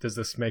 does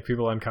this make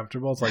people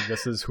uncomfortable? It's like,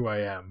 this is who I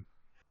am.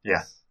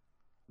 Yeah.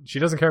 She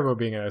doesn't care about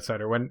being an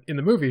outsider. When in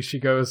the movie she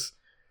goes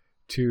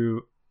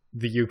to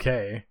the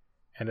UK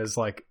and is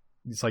like,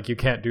 it's like, you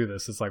can't do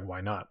this. It's like,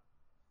 why not?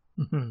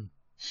 Mm-hmm.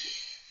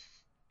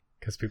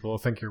 Because people will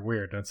think you're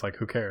weird, and it's like,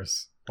 who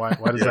cares? Why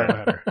does that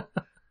matter?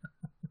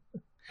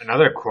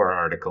 Another core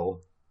article.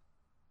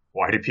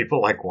 Why do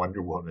people like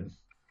Wonder Woman?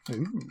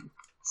 Ooh.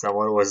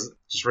 Someone was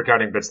just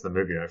recounting bits of the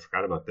movie. I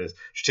forgot about this.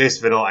 She tastes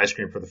vanilla ice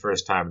cream for the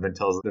first time and then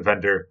tells the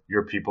vendor,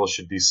 your people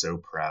should be so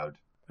proud.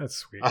 That's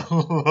sweet. I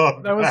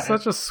love That was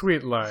such a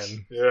sweet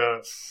line. Yeah.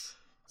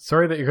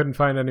 Sorry that you couldn't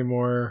find any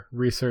more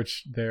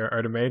research there,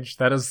 Artemage.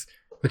 That is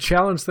the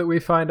challenge that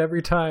we find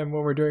every time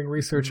when we're doing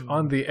research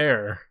on the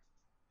air.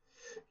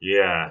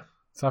 Yeah.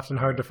 It's often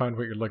hard to find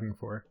what you're looking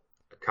for.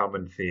 A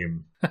common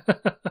theme.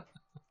 But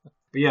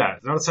yeah,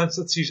 there's not a sense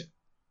that she's,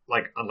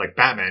 like, unlike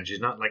Batman,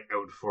 she's not, like,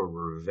 out for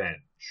revenge.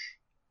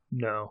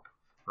 No.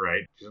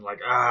 Right? She's like,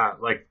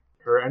 like,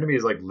 her enemy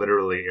is, like,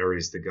 literally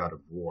Ares, the god of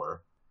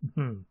war.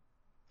 Mm-hmm.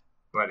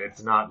 But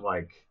it's not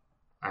like,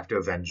 I have to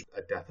avenge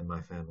a death in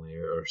my family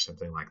or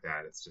something like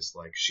that. It's just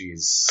like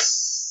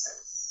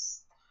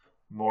she's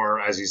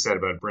more, as you said,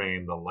 about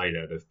bringing the light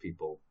out of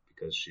people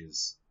because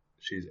she's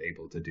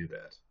able to do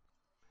that.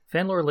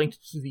 Fanlore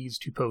linked to these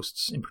two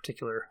posts in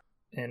particular,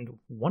 and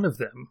one of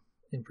them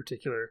in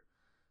particular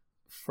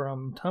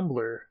from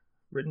Tumblr,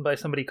 written by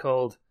somebody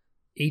called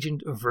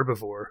Agent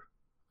Verbivore,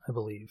 I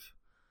believe.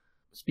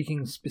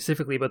 Speaking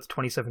specifically about the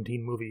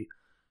 2017 movie,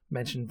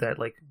 mentioned that,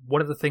 like,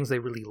 one of the things they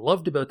really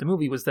loved about the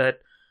movie was that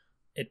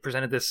it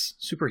presented this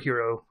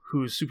superhero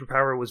whose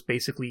superpower was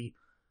basically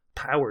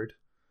powered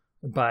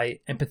by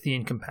empathy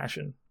and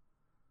compassion.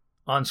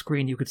 On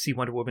screen, you could see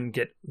Wonder Woman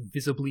get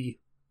visibly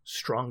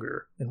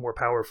stronger and more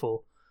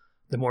powerful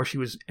the more she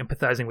was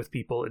empathizing with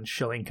people and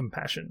showing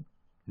compassion.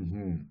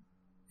 Mm-hmm.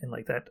 And,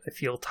 like, that, I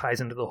feel,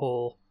 ties into the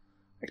whole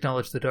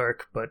acknowledge the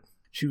dark, but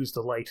choose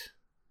the light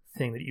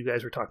thing that you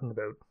guys were talking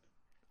about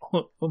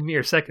a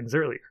mere seconds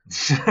earlier.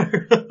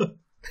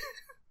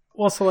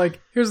 Well, so, like,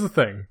 here's the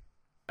thing.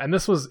 And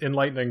this was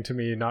enlightening to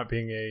me, not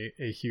being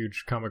a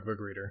huge comic book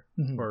reader,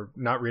 Mhm. or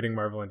not reading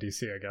Marvel and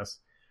DC, I guess.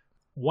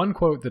 One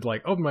quote that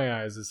like opened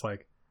my eyes is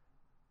like,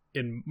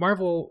 in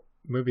Marvel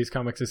movies,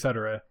 comics,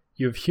 etc.,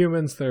 you have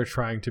humans that are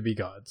trying to be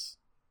gods.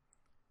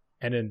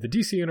 And in the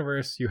DC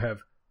universe, you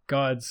have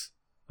gods,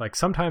 like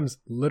sometimes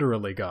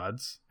literally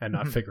gods, and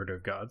not Mhm.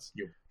 figurative gods,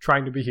 Yep.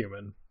 trying to be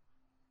human.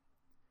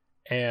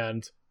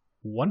 And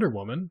Wonder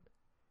Woman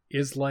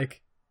is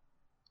like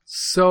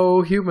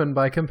so human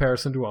by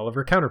comparison to all of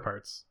her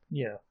counterparts.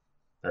 Yeah.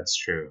 That's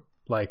true.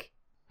 Like,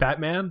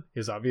 Batman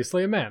is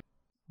obviously a man.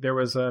 There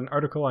was an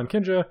article on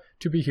Kinja,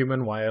 To Be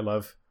Human, Why I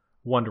Love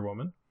Wonder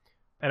Woman.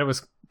 And it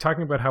was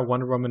talking about how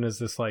Wonder Woman is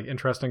this like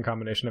interesting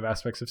combination of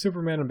aspects of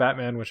Superman and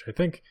Batman, which I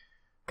think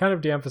kind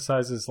of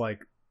de-emphasizes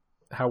like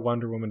how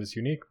Wonder Woman is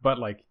unique, but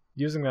like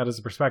using that as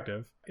a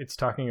perspective, it's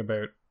talking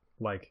about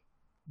like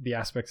the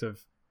aspects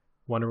of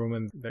Wonder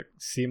Woman that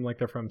seem like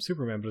they're from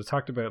Superman, but it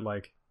talked about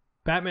like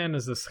Batman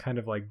is this kind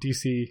of like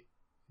DC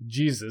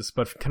Jesus,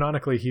 but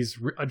canonically he's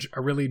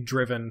a really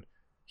driven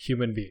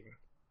human being,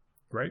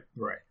 right?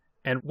 Right.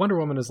 And Wonder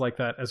Woman is like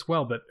that as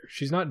well, but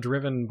she's not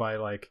driven by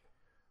like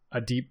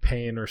a deep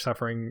pain or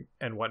suffering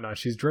and whatnot.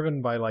 She's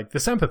driven by like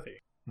this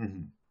empathy.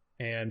 Mm-hmm.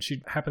 And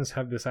she happens to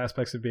have this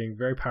aspects of being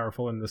very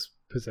powerful in this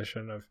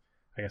position of,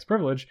 I guess,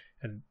 privilege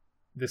and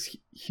this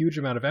huge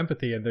amount of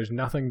empathy. And there's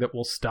nothing that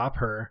will stop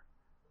her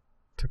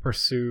to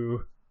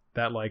pursue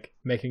that, like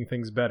making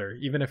things better,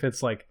 even if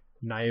it's like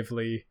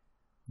naively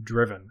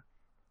driven.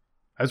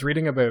 I was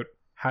reading about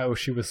how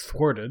she was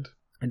thwarted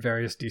in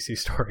various DC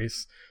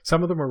stories.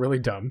 Some of them were really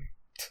dumb.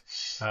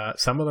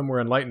 Some of them were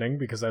enlightening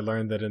because I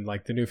learned that in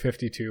like the New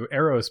 52,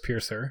 arrows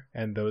pierce her,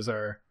 and those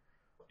are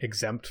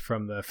exempt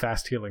from the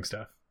fast healing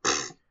stuff.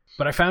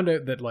 But I found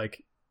out that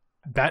like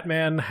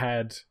Batman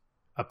had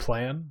a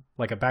plan,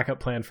 like a backup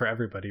plan for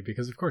everybody,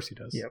 because of course he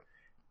does. Yep.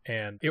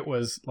 And it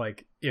was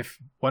like, if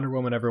Wonder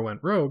Woman ever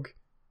went rogue,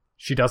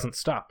 she doesn't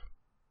stop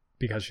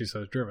because she's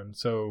so driven.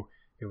 So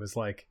it was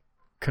like,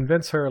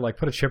 convince her, like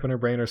put a chip in her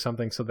brain or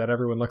something so that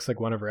everyone looks like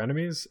one of her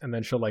enemies, and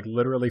then she'll like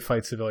literally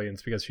fight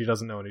civilians because she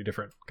doesn't know any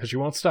different, because she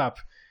won't stop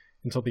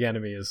until the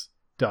enemy is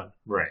done.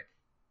 Right.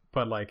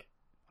 But like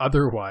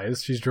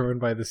otherwise she's driven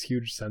by this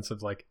huge sense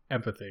of like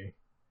empathy.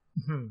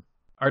 Mm-hmm.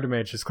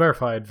 Artemage is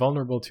clarified,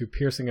 vulnerable to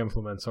piercing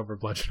implements over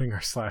bludgeoning or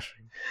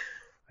slashing.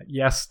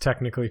 Yes,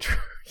 technically true.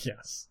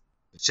 Yes.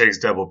 It takes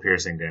double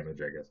piercing damage,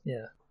 I guess.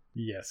 Yeah.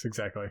 Yes,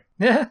 exactly.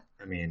 Yeah.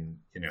 I mean,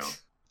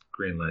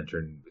 Green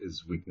Lantern,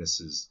 his weakness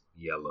is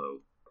yellow.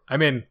 I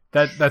mean,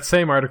 that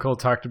same article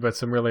talked about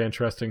some really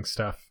interesting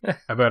stuff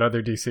about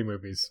other DC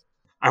movies.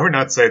 I would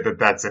not say that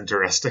that's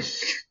interesting.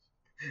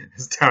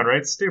 It's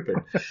downright stupid.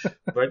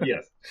 But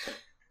yes.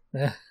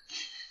 Yeah.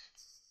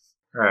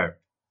 Alright.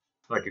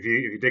 Like, if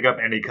you dig up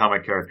any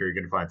comic character, you're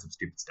going to find some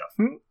stupid stuff.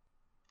 Because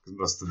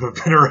most of them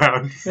have been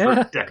around for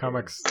decades.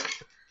 Comics.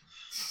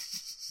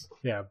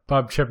 Yeah,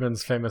 Bob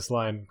Chipman's famous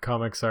line,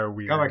 comics are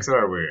weird. Comics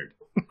are weird.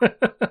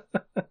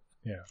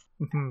 Yeah.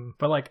 Mm-hmm.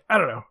 But like, I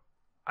don't know.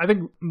 I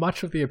think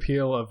much of the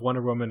appeal of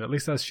Wonder Woman, at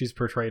least as she's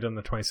portrayed in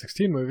the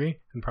 2016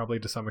 movie, and probably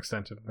to some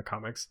extent in the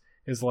comics,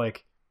 is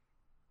like,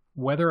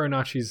 whether or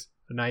not she's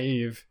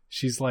naive,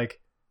 she's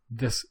like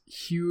this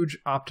huge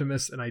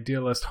optimist and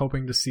idealist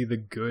hoping to see the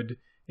good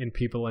in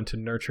people and to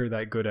nurture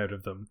that good out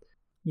of them.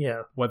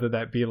 Yeah. Whether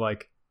that be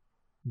like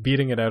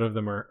beating it out of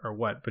them or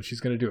what, but she's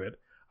going to do it.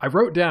 I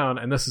wrote down,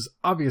 and this is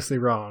obviously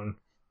wrong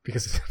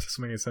because it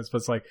doesn't make any sense, but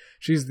it's like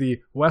she's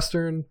the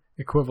Western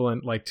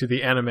equivalent like to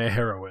the anime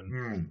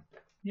heroine.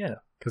 Yeah.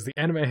 Because the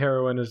anime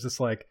heroine is just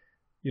like,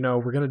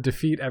 we're going to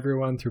defeat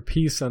everyone through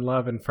peace and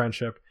love and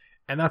friendship.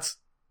 And that's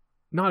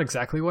not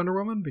exactly Wonder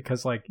Woman,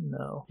 because like,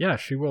 No. yeah,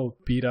 she will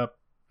beat up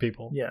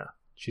people. Yeah.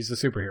 She's a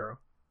superhero.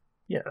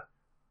 Yeah.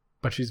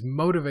 But she's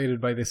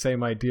motivated by the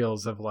same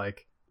ideals of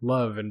like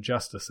love and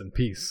justice and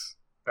peace.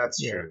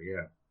 That's Yeah. true,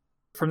 yeah.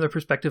 From the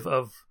perspective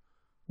of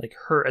like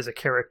her as a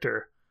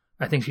character,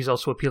 I think she's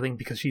also appealing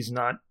because she's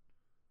not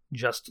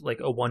just like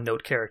a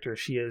one-note character.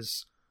 She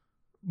is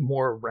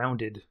more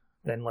rounded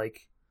than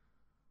like,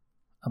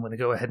 I'm going to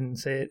go ahead and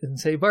say it and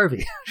say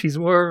Barbie. She's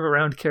more of a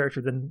round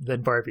character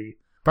than Barbie.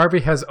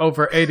 Barbie has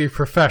over 80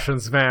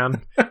 professions,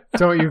 man.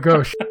 Don't you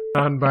go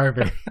on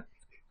Barbie.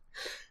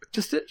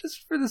 Just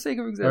for the sake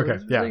of example. Okay,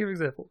 just for yeah. the sake of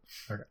example.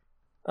 Okay.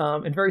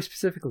 And very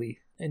specifically,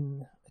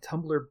 in a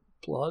Tumblr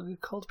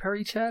blog called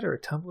Perry Chat, or a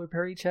Tumblr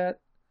Perry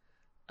Chat,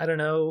 I don't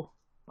know.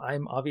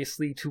 I'm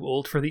obviously too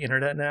old for the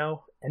internet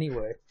now.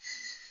 Anyway,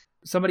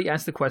 somebody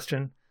asked the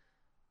question,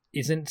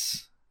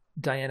 isn't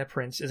Diana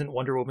Prince, isn't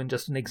Wonder Woman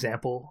just an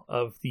example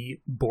of the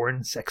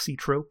born sexy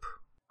trope?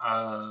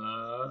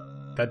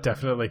 That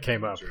definitely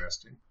came up.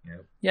 Interesting. Yeah.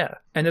 Yeah.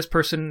 And this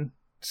person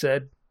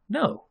said,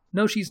 no,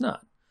 she's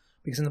not.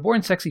 Because in the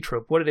born sexy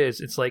trope, what it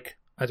is, it's like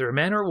either a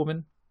man or a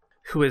woman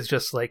who is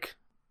just like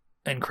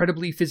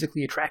incredibly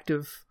physically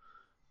attractive,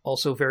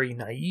 also very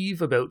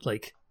naive about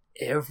like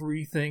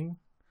everything,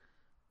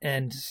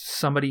 and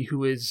somebody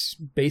who is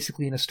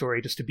basically in a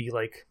story just to be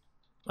like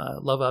a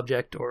love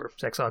object or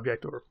sex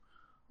object or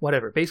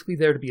whatever, basically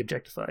there to be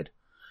objectified.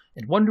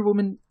 And Wonder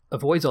Woman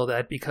avoids all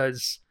that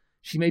because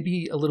she may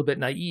be a little bit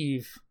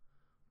naive,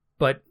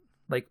 but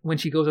like when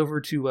she goes over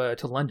to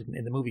London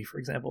in the movie, for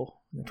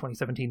example, in the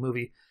 2017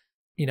 movie,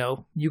 you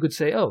know, you could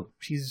say, oh,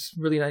 she's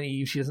really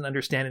naive. She doesn't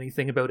understand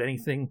anything about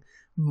anything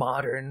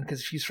modern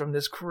because she's from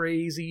this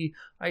crazy,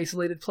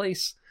 isolated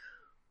place.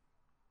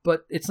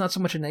 But it's not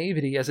so much a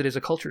naivety as it is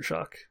a culture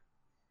shock.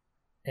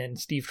 And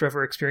Steve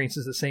Trevor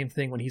experiences the same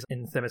thing when he's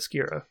in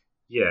Themyscira.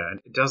 Yeah, and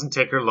it doesn't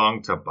take her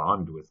long to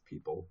bond with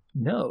people.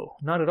 No,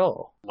 not at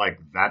all. Like,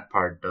 that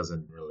part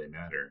doesn't really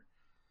matter.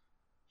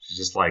 She's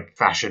just like,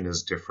 fashion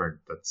is different.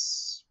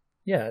 That's...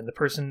 Yeah, and the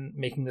person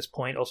making this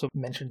point also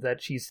mentioned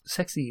that she's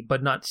sexy,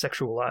 but not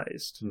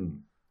sexualized.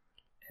 And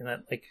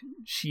that, like,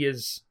 she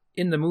is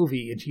in the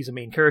movie, and she's a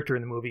main character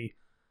in the movie,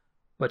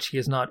 but she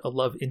is not a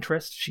love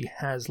interest. She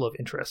has love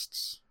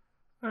interests.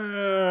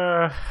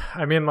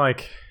 I mean,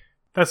 like,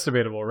 that's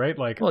debatable, right?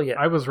 Like, well, yeah.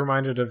 I was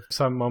reminded of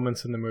some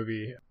moments in the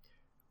movie.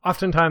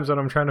 Oftentimes when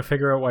I'm trying to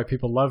figure out why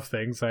people love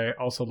things, I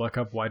also look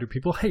up why do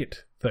people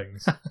hate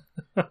things.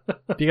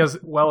 Because,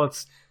 well,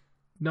 it's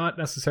not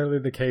necessarily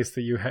the case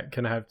that you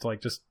can have to,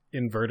 like, just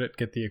invert it,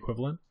 get the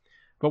equivalent.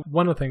 But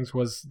one of the things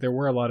was there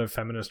were a lot of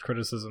feminist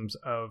criticisms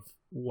of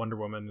Wonder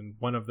Woman, and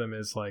one of them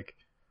is, like,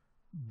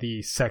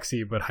 the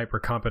sexy but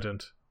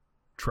hyper-competent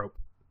trope.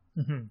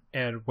 Mm-hmm.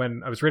 And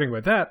when I was reading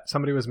about that,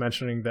 somebody was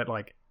mentioning that,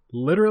 like,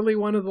 literally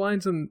one of the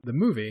lines in the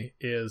movie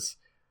is,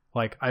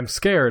 like, I'm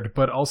scared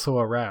but also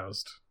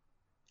aroused.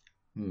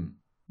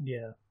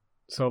 Yeah.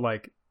 So,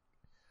 like,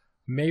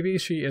 maybe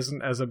she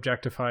isn't as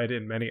objectified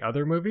in many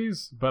other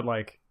movies, but,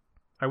 like,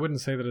 I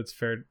wouldn't say that it's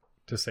fair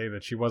to say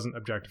that she wasn't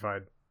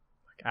objectified,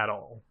 like, at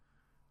all.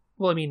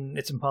 Well, I mean,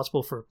 it's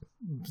impossible for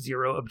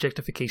zero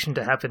objectification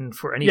to happen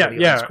for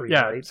anybody on screen,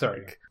 right? Sorry.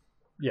 Like,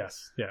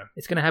 yes, yeah.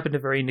 It's going to happen to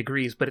varying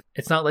degrees, but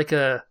it's not like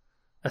a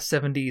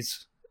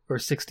 70s or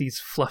 60s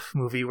fluff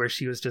movie where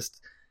she was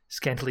just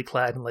scantily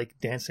clad and, like,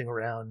 dancing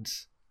around,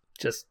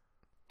 just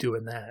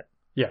doing that.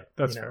 Yeah,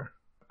 that's fair.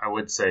 I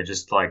would say,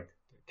 just, like,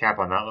 cap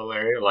on that little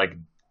area, like,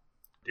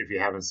 if you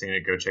haven't seen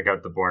it, go check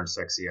out the Born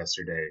Sexy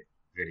Yesterday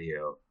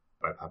video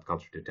by Pop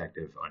Culture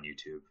Detective on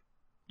YouTube.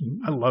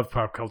 I love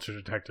Pop Culture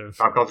Detective.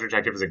 Pop Culture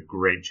Detective is a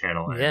great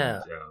channel. Yeah.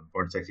 And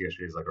Born Sexy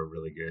Yesterday is, like, a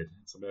really good,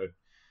 it's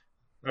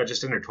about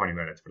just under 20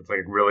 minutes, but it's, like,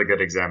 a really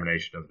good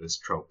examination of this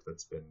trope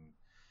that's been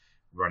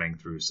running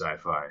through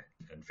sci-fi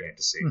and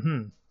fantasy for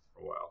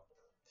a while.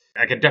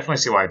 I can definitely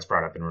see why it's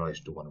brought up in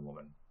relation to Wonder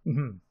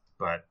Woman,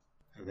 but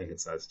I think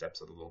it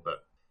sidesteps it a little bit.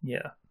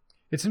 Yeah.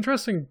 It's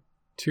interesting,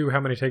 too, how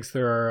many takes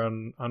there are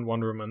on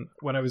Wonder Woman.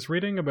 When I was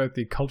reading about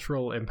the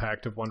cultural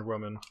impact of Wonder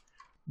Woman,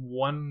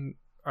 one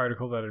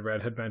article that I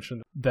read had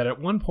mentioned that at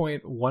one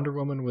point Wonder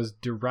Woman was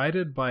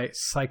derided by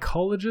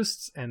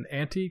psychologists and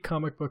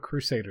anti-comic book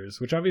crusaders,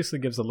 which obviously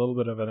gives a little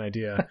bit of an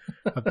idea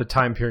of the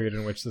time period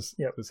in which this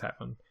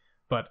happened.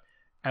 But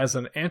as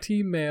an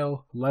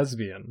anti-male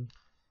lesbian,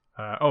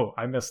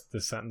 I missed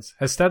this sentence,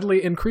 has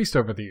steadily increased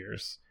over the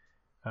years,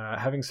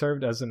 having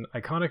served as an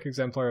iconic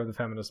exemplar of the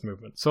feminist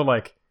movement. So,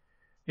 like,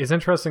 it's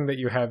interesting that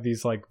you have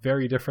these, like,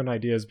 very different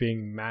ideas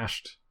being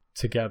mashed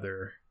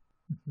together.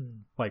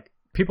 Like,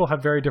 people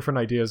have very different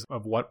ideas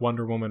of what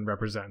Wonder Woman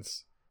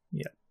represents.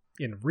 Yeah.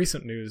 In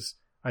recent news,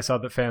 I saw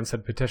that fans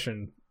had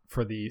petitioned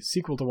for the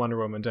sequel to Wonder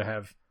Woman to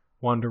have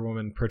Wonder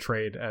Woman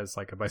portrayed as,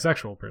 like, a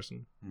bisexual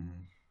person.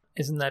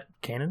 Isn't that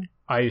canon?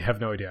 I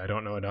have no idea. I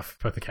don't know enough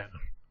about the canon.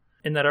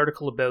 In that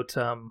article about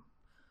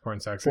Born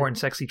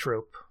Sexy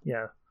trope,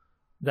 yeah,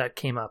 that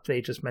came up. They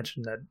just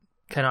mentioned that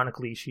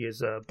canonically she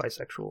is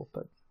bisexual,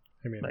 but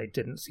I mean, I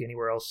didn't see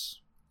anywhere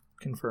else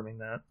confirming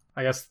that.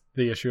 I guess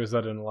the issue is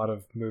that in a lot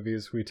of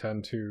movies we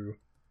tend to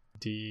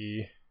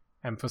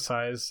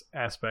de-emphasize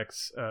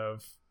aspects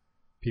of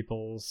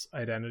people's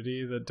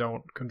identity that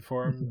don't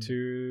conform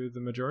to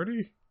the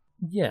majority.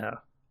 Yeah.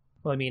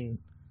 Well, I mean,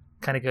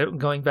 kind of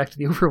going back to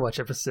the Overwatch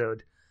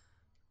episode,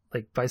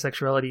 like,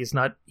 bisexuality is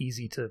not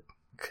easy to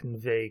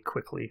convey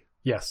quickly.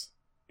 Yes.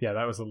 Yeah,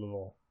 that was a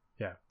little...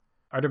 Yeah.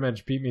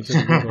 Artemedge beat me to the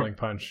Googling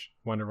punch.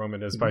 Wonder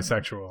Woman is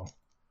bisexual.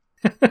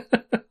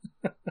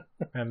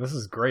 Man, this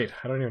is great.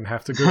 I don't even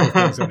have to Google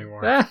things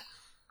anymore.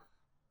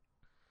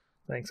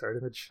 Thanks,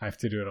 Artemedge. I have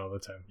to do it all the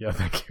time. Yeah,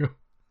 thank you.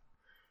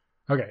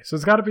 Okay, so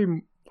it's got to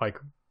be, like,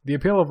 the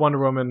appeal of Wonder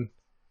Woman,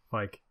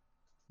 like,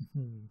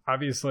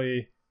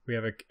 obviously we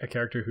have a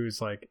character who's,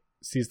 like,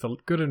 sees the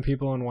good in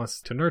people and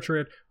wants to nurture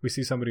it. We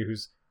see somebody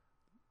who's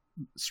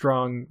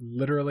strong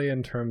literally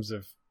in terms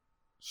of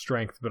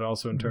strength, but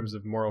also in terms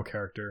of moral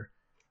character.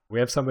 We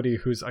have somebody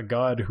who's a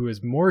god who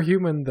is more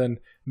human than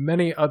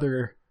many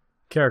other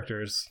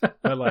characters.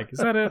 But, like, is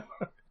that it?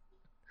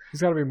 There's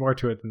got to be more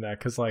to it than that,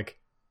 because, like,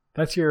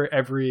 that's your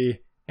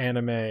every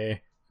anime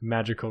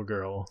magical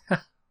girl.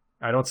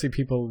 I don't see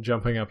people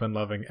jumping up and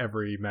loving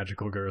every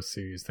magical girl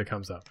series that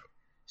comes up.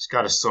 She's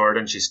got a sword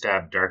and she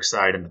stabbed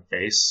Darkseid in the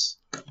face.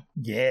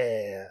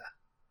 Yeah.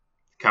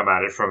 Come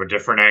at it from a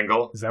different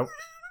angle. Is that...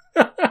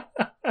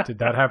 Did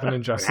that happen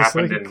in Justice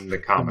League? It happened in the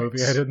comics. The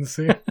movie I didn't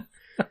see?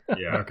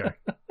 Yeah. Okay.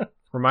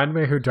 Remind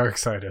me who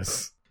Darkseid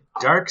is.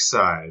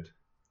 Darkseid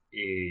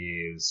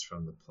is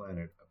from the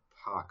planet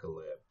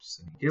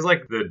Apocalypse. And he's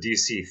like the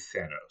DC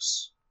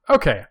Thanos.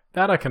 Okay,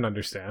 that I can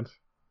understand.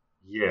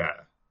 Yeah.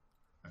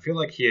 I feel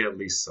like he at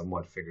least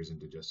somewhat figures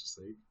into Justice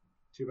League.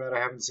 Too bad I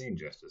haven't seen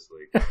Justice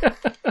League.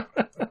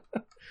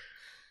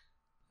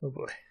 Oh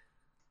boy.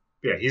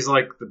 Yeah, he's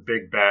like the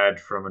big bad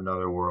from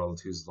another world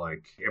who's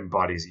like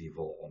embodies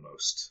evil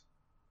almost.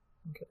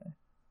 Okay.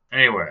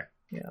 Anyway.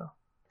 Yeah.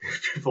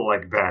 People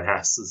like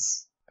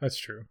badasses. That's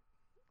true.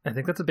 I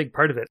think that's a big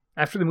part of it.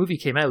 After the movie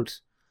came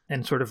out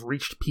and sort of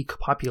reached peak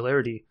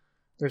popularity,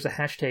 there's a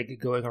hashtag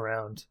going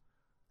around.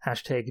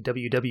 Hashtag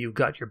WW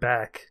got your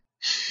back.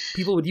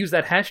 People would use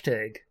that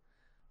hashtag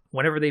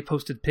whenever they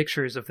posted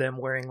pictures of them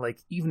wearing like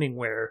evening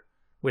wear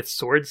with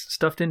swords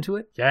stuffed into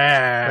it.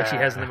 Yeah. Like she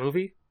has in the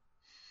movie.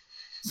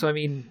 So, I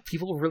mean,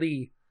 people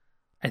really,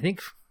 I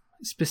think,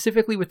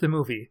 specifically with the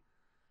movie,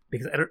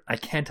 because I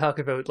can't talk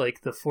about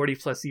like the 40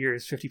 plus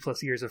years, 50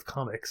 plus years of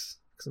comics,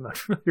 because I'm not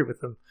familiar with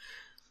them.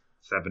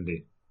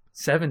 70.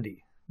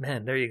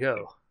 Man, there you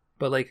go.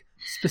 But like,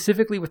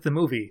 specifically with the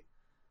movie,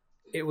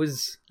 it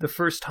was the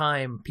first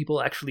time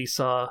people actually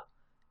saw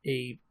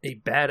a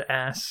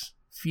badass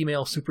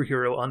female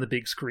superhero on the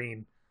big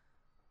screen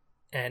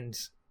and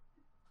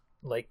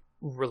like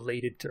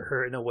related to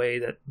her in a way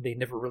that they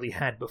never really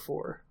had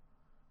before.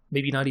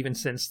 Maybe not even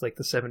since like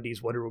the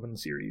 70s Wonder Woman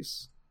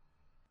series,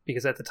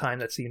 because at the time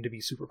that seemed to be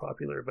super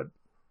popular, but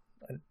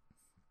I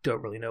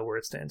don't really know where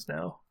it stands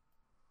now.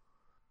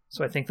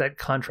 So I think that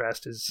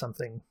contrast is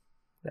something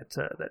that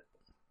that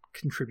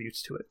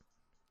contributes to it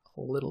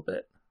a little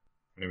bit.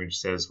 An image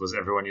says, was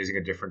everyone using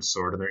a different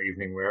sword in their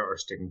evening wear or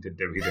sticking to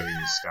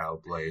WWE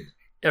style blade?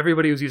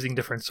 Everybody was using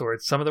different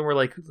swords. Some of them were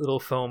like little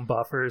foam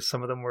buffers.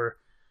 Some of them were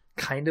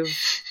kind of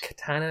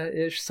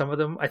katana-ish. Some of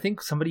them, I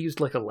think somebody used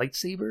like a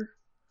lightsaber.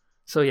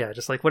 So yeah,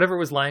 just like whatever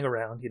was lying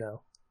around, you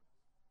know.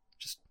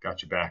 Just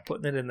got you back.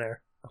 Putting it in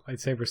there. A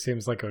lightsaber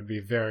seems like it would be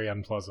very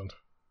unpleasant.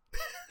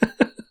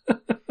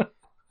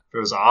 If it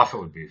was off, it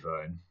would be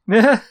fine.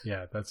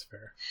 Yeah, that's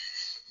fair.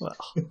 Well,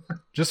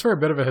 just for a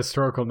bit of a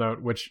historical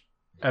note, which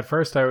at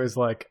first I was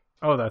like,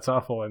 oh, that's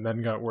awful, and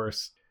then got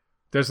worse.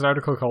 There's an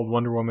article called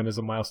Wonder Woman is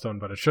a milestone,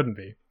 but it shouldn't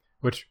be,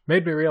 which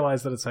made me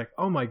realize that it's like,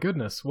 oh my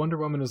goodness, Wonder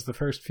Woman is the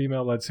first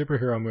female-led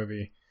superhero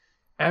movie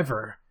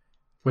ever,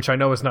 which I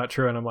know is not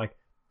true, and I'm like,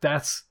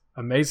 that's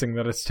amazing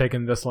that it's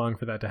taken this long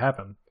for that to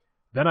happen.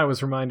 Then I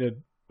was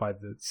reminded by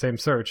the same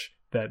search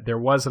that there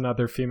was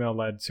another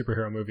female-led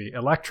superhero movie,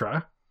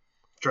 Elektra,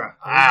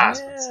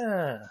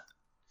 yeah.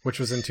 which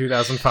was in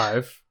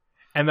 2005.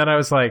 And then I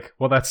was like,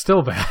 well, that's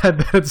still bad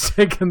that it's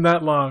taken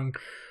that long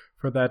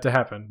for that to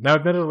happen. Now,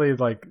 admittedly,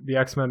 like the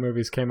X-Men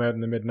movies came out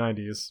in the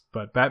mid-90s,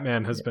 but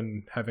Batman has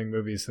been having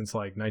movies since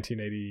like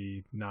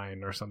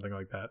 1989 or something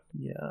like that.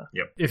 Yeah.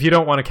 Yep. If you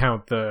don't want to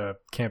count the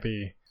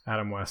campy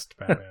Adam West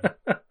Batman.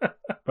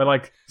 But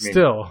like,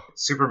 still.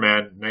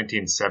 Superman,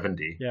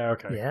 1970. Yeah,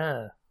 okay.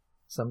 Yeah.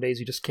 Some days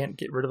you just can't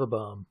get rid of a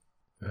bomb.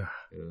 Oh,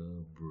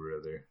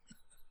 brother.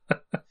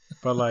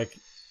 But like,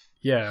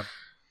 yeah,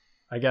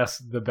 I guess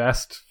the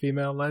best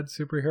female-led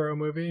superhero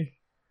movie,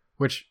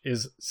 which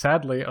is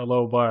sadly a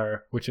low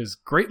bar, which is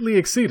greatly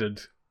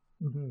exceeded.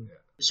 Mm-hmm.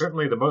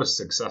 Certainly the most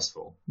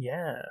successful.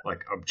 Yeah.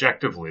 Like,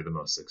 objectively the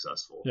most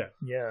successful. Yeah.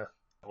 Yeah.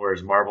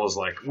 Whereas Marvel's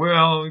like,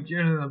 well,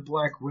 get in the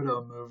Black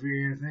Widow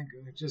movie. I think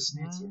it just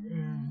needs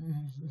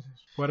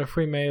What if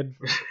we made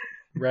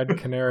Red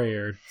Canary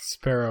or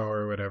Sparrow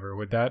or whatever?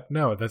 Would that?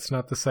 No, that's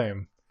not the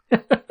same.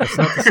 It's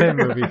not the same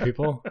movie,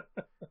 people.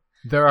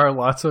 There are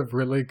lots of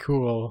really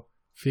cool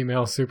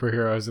female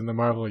superheroes in the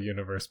Marvel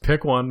universe.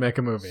 Pick one, make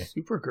a movie.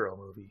 Supergirl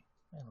movie.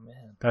 Oh,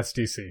 man. That's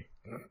DC.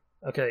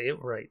 Okay,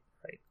 right.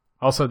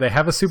 Also, they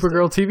have a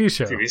Supergirl TV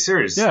show. TV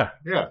series. Yeah.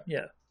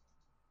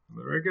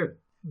 Very good.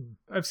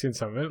 I've seen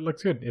some of it. It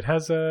looks good. It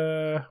has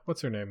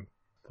what's her name?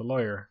 The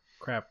lawyer.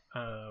 Crap.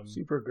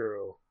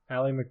 Supergirl.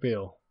 Ally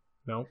McBeal.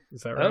 No,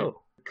 is that right?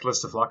 Oh.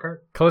 Callista Flockhart?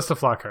 Callista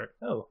Flockhart.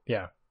 Oh.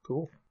 Yeah.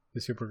 Cool.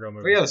 The Supergirl Oh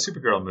movie. yeah, the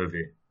Supergirl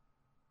movie.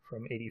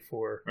 From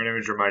 84. Her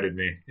image reminded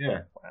me.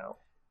 Yeah. Wow.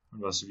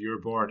 When most of you were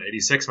born.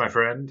 86, my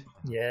friend.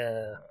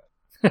 Yeah.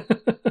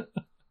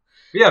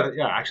 Yeah.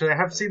 Actually,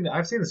 I've seen the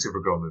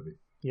Supergirl movie.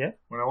 Yeah.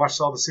 When I watched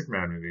all the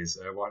Superman movies,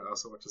 I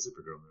also watched the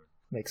Supergirl movie.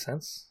 Makes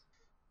sense.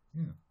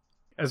 Yeah.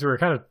 As we were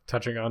kind of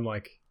touching on,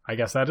 like, I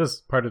guess that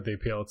is part of the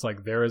appeal. It's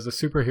like there is a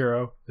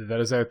superhero that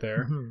is out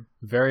there,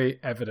 very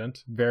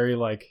evident, very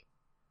like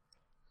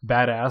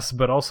badass,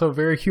 but also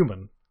very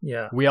human.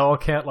 Yeah. We all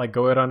can't like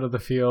go out onto the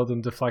field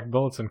and deflect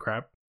bullets and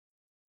crap.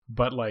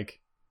 But like,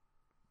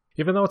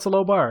 even though it's a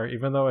low bar,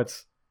 even though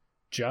it's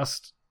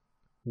just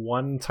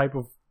one type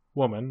of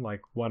woman,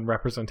 like one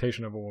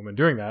representation of a woman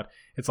doing that,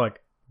 it's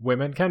like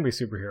women can be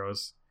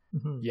superheroes.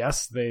 Mm-hmm.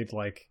 Yes, they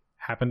like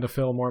happen to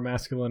fill more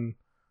masculine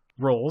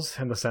roles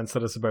in the sense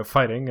that it's about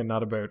fighting and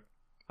not about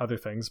other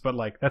things, but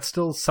like that's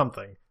still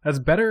something. That's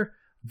better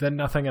than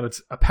nothing, and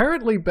it's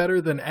apparently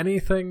better than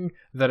anything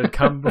that had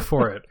come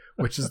before it,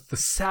 which is the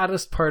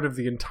saddest part of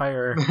the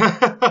entire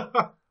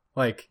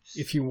like,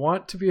 if you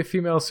want to be a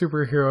female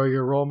superhero,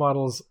 your role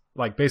models,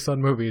 like based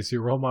on movies,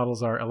 your role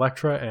models are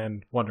Elektra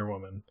and Wonder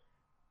Woman.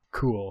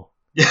 cool.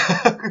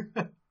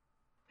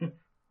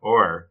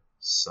 Or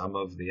some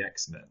of the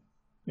X-Men.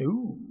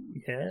 Ooh,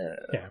 yeah.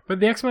 Yeah, but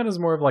the X-Men is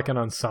more of like an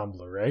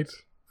ensemble, right?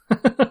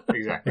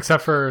 Exactly.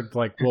 Except for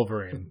like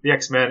Wolverine. The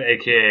X-Men,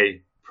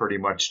 aka pretty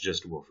much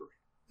just Wolverine.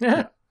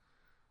 Yeah.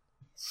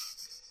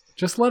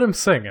 Just let him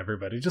sing,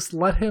 everybody. Just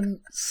let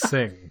him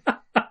sing.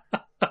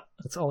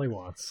 That's all he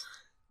wants.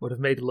 Would have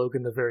made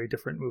Logan a very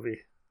different movie.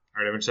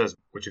 All right, everyone says,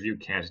 which of you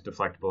can't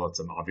deflect bullets?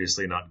 I'm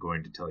obviously not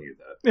going to tell you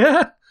that.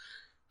 Yeah.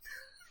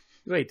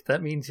 Wait,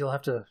 that means you'll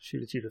have to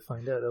shoot at you to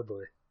find out. Oh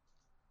boy.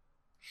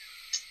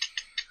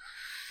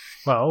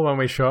 Well, when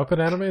we show up at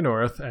Anime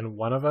North and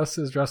one of us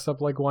is dressed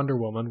up like Wonder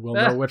Woman, we'll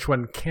know which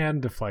one can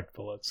deflect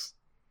bullets.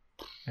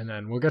 And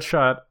then we'll get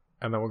shot,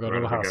 and then we'll go to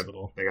the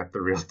hospital. They got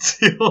the real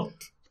deal.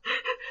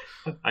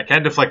 I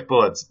can deflect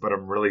bullets, but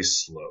I'm really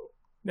slow.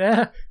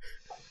 Yeah.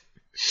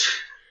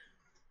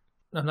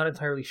 I'm not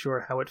entirely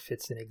sure how it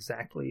fits in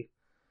exactly,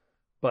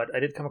 but I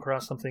did come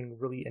across something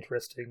really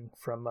interesting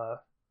from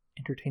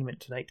Entertainment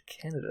Tonight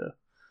Canada.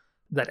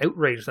 That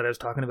outrage that I was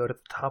talking about at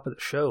the top of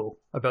the show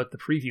about the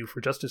preview for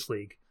Justice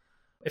League.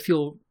 If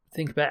you'll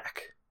think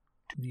back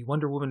to the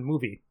Wonder Woman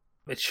movie,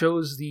 it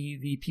shows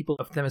the people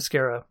of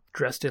Themyscira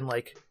dressed in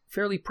like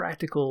fairly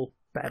practical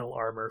battle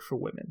armor for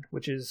women,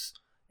 which is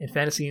in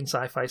fantasy and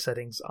sci-fi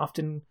settings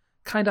often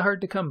kind of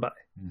hard to come by.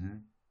 Mm-hmm.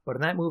 But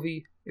in that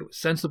movie, it was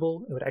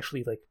sensible. It would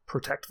actually like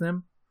protect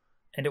them,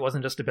 and it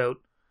wasn't just about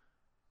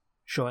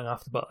showing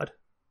off the bod.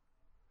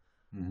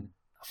 Mm-hmm.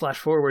 Flash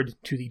forward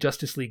to the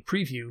Justice League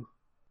preview,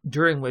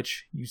 during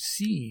which you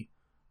see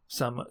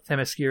some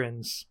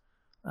Themyscirans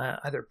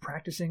either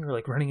practicing or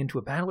like running into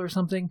a battle or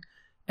something,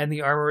 and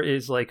the armor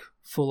is like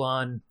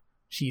full-on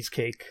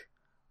cheesecake.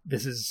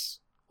 This is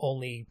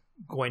only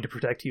going to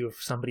protect you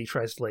if somebody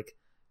tries to like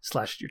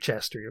slash your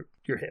chest or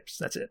your hips.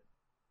 That's it.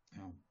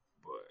 Oh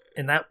boy.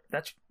 And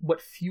that's what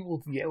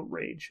fueled the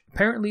outrage.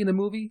 Apparently in the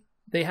movie,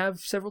 they have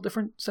several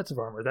different sets of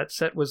armor. That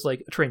set was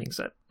like a training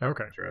set.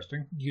 Okay.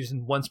 Interesting. Used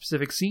in one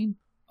specific scene.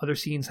 Other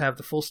scenes have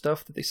the full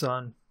stuff that they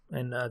saw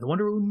in the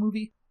Wonder Woman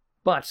movie.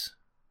 But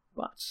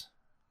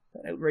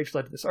that outrage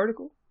led to this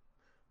article.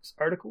 This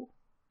article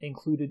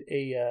included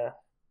a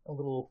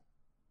little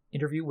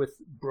interview with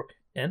Brooke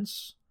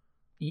Ense,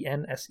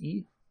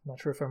 E-N-S-E. I'm not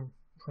sure if I'm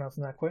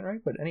pronouncing that quite right,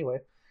 but anyway,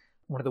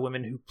 one of the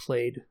women who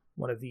played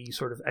one of the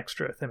sort of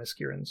extra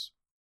Themyscirans.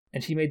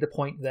 And she made the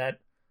point that,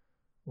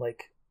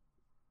 like,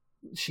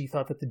 she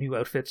thought that the new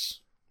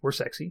outfits were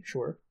sexy,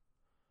 sure,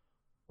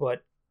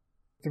 but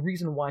the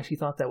reason why she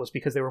thought that was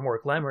because they were more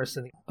glamorous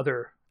than the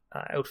other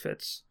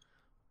outfits.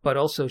 But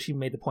also she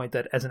made the point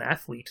that as an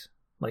athlete,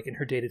 like in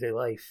her day-to-day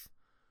life,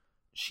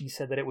 she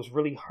said that it was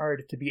really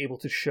hard to be able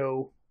to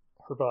show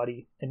her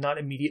body and not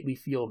immediately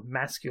feel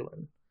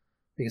masculine.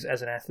 Because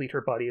as an athlete,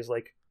 her body is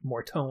like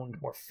more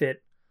toned, more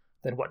fit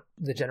than what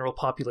the general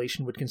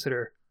population would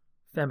consider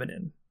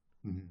feminine.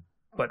 Mm-hmm.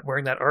 But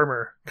wearing that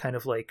armor kind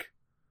of like,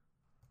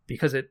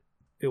 because it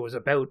was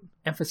about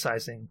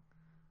emphasizing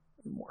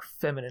the more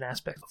feminine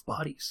aspect of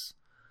bodies,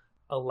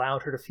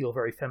 allowed her to feel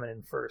very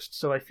feminine first.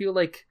 So I feel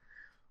like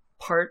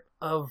part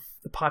of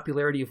the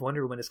popularity of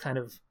Wonder Woman is kind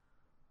of,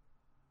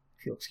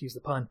 if you'll excuse the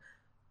pun,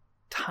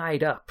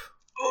 tied up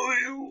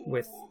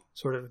with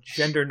sort of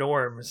gender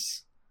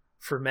norms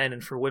for men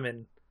and for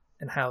women,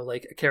 and how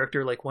like a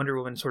character like Wonder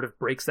Woman sort of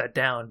breaks that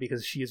down,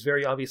 because she is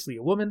very obviously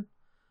a woman,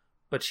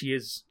 but she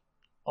is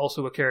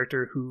also a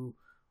character who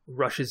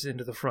rushes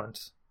into the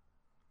front,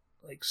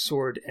 like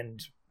sword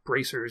and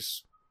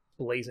bracers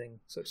blazing,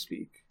 so to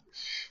speak.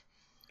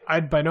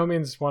 I'd by no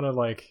means want to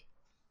like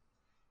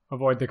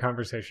avoid the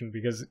conversation,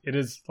 because it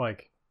is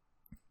like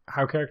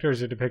how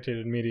characters are depicted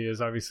in media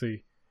is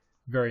obviously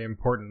very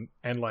important,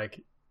 and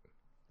like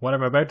what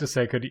I'm about to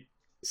say could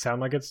sound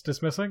like it's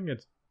dismissing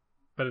it,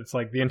 but it's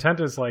like the intent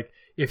is like,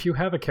 if you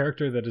have a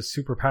character that is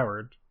super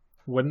powered,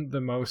 wouldn't the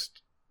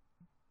most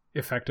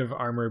effective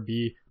armor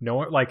be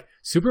like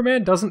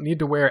Superman doesn't need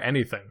to wear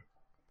anything.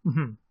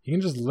 Mm-hmm. He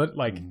can just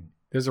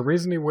there's a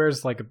reason he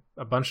wears like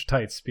a bunch of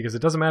tights, because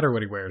it doesn't matter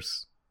what he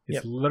wears.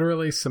 It's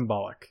literally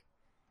symbolic.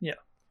 Yeah.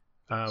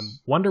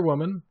 Wonder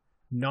Woman,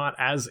 not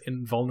as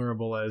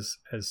invulnerable as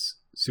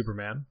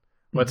Superman,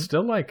 but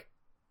still like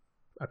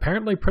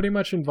apparently pretty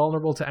much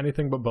invulnerable to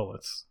anything but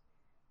bullets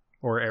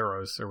or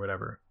arrows or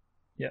whatever.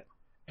 Yeah.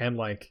 And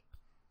like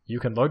you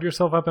can load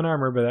yourself up in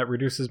armor, but that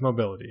reduces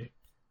mobility.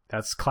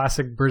 That's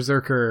classic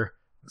berserker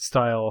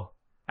style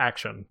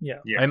action. Yeah.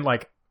 And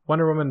like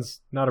Wonder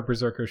Woman's not a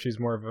berserker, she's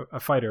more of a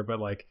fighter, but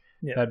like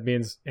that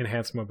means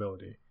enhanced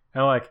mobility.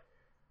 And like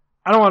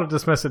I don't want to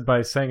dismiss it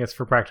by saying it's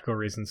for practical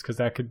reasons, because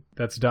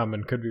that's dumb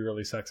and could be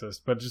really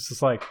sexist, but just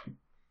as like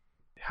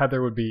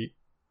Heather would be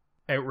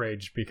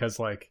outraged because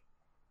like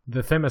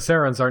the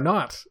Themyscirans are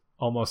not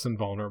almost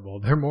invulnerable.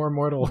 They're more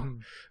mortal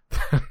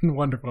than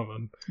Wonder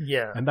Woman.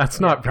 Yeah. And that's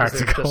not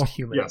practical. They're just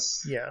human.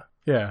 Yes. Yeah.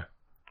 Yeah.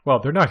 Well,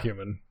 they're not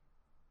human.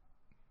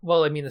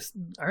 Well, I mean,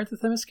 aren't the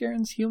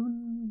Themyscirans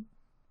human?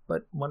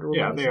 But Wonder Woman.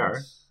 Yeah, they are.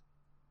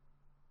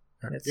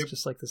 And it's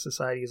just like the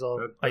society is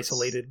all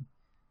isolated.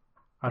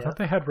 I thought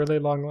they had really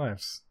long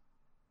lives.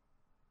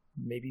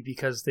 Maybe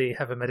because they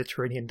have a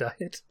Mediterranean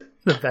diet,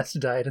 the best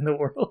diet in the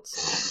world.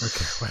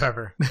 Okay,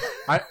 whatever.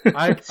 I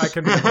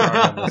can be wrong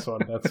on this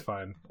one. That's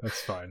fine.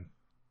 That's fine.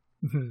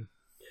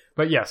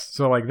 But yes,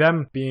 so like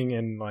them being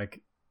in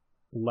like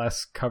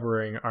less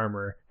covering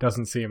armor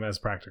doesn't seem as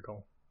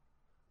practical.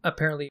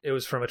 Apparently, it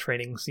was from a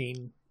training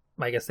scene.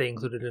 I guess they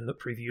included it in the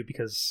preview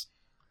because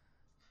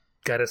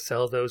gotta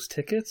sell those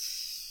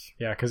tickets.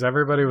 Yeah, because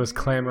everybody was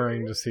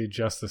clamoring to see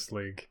Justice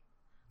League.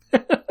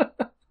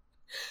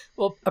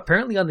 Well,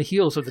 apparently on the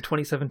heels of the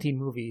 2017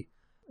 movie,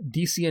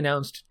 DC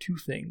announced two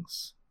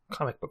things,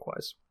 comic book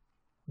wise.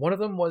 One of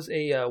them was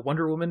a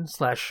Wonder Woman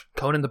 /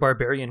 Conan the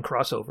Barbarian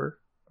crossover.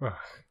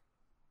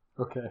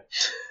 Okay.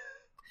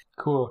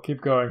 Cool,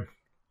 keep going.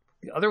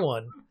 The other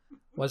one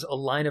was a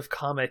line of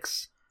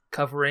comics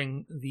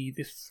covering the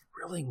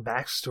thrilling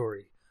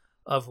backstory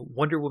of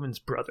Wonder Woman's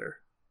brother.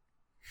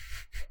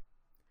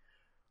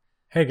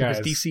 Hey guys.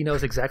 Because DC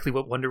knows exactly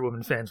what Wonder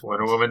Woman fans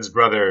want. Wonder Woman's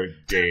brother,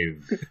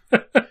 Dave.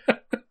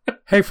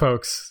 Hey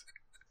folks,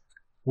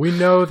 we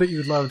know that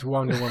you loved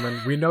Wonder Woman.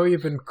 We know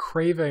you've been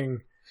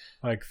craving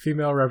like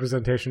female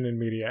representation in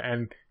media,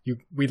 and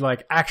we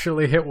like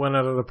actually hit one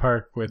out of the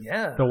park with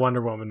the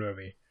Wonder Woman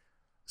movie.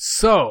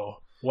 So,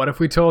 what if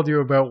we told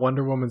you about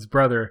Wonder Woman's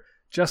brother,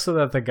 just so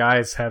that the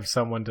guys have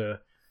someone to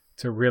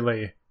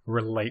really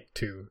relate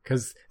to?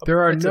 Because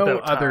there are no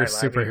other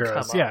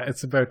superheroes. I mean,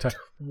 it's about time.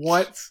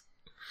 What?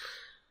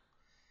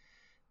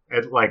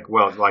 Like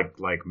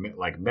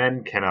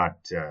men cannot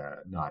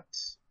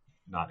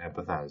not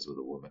empathize with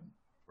a woman,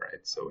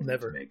 right? So we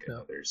Never, need to make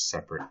another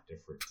separate,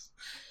 different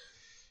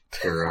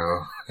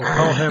hero. We'll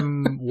call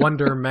him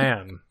Wonder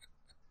Man.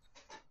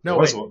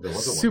 No, there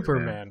was a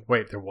Superman.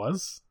 Wait, there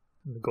was?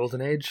 In the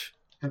Golden Age?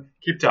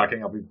 Keep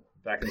talking. I'll be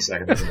back in a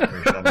second. There's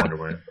information on Wonder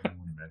Woman.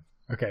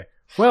 Okay.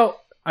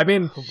 Well, I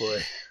mean, oh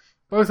boy,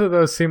 both of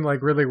those seem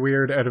like really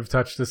weird, out of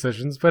touch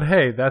decisions. But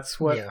hey, that's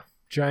what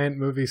giant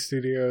movie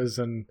studios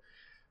and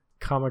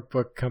comic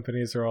book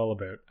companies are all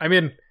about. I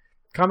mean,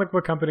 comic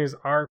book companies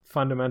are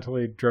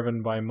fundamentally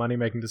driven by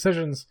money-making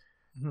decisions.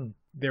 Mm-hmm.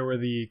 There were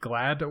the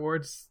GLAAD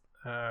Awards,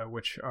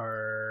 which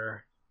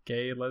are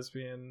Gay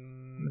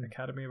Lesbian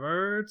Academy of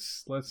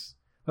Arts. Let's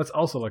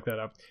also look that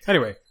up.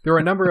 Anyway, there were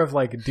a number of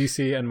like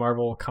DC and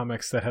Marvel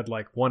comics that had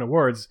like won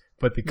awards,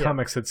 but the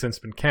comics had since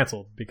been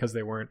canceled because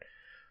they weren't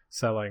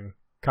selling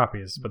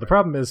copies. But the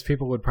problem is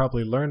people would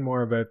probably learn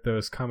more about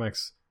those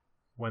comics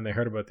when they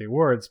heard about the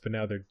awards, but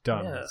now they're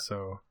done. Yeah.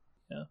 So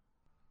yeah.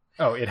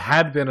 Oh, it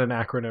had been an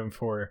acronym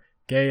for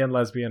Gay and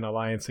Lesbian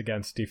Alliance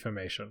Against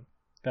Defamation.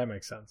 That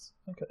makes sense.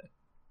 Okay.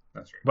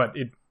 That's right. But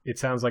it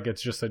sounds like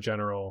it's just a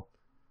general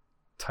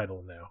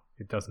title now.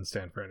 It doesn't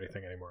stand for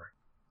anything anymore.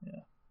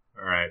 Yeah.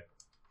 All right.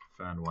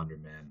 Found Wonder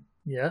Man.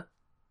 Yeah.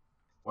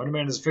 Wonder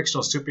Man is a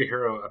fictional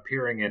superhero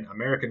appearing in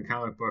American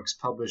comic books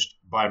published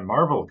by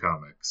Marvel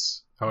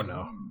Comics. Oh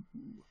no.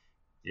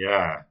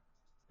 Yeah.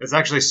 It's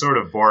actually sort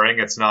of boring.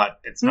 It's not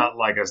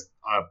like a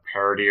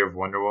parody of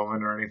Wonder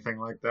Woman or anything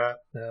like that.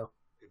 No.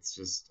 It's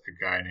just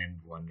a guy named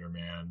Wonder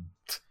Man.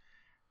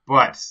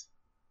 But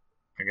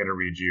I'm going to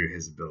read you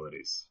his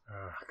abilities.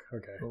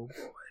 Okay. Oh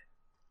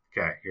boy.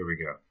 Okay, here we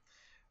go.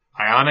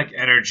 Ionic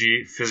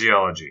energy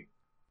physiology.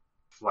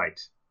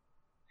 Flight.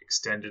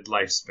 Extended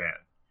lifespan.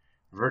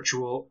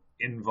 Virtual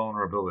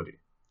invulnerability.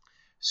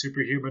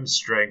 Superhuman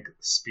strength,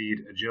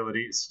 speed,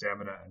 agility,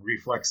 stamina, and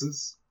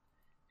reflexes.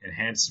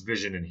 Enhanced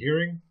vision and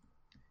hearing.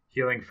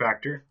 Healing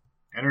factor.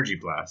 Energy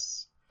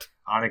blasts.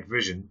 Ionic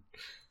vision.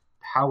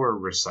 Power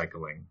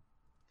recycling.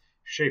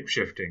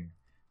 Shape-shifting.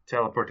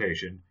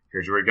 Teleportation.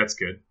 Here's where it gets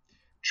good.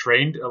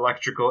 Trained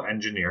electrical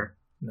engineer.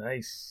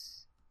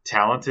 Nice.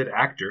 Talented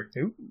actor.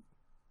 Ooh.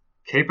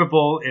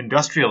 Capable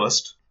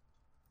industrialist.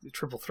 The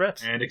triple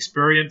threat. And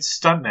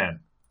experienced stuntman.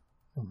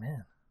 Oh,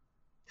 man.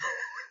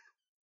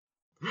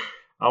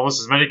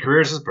 Almost as many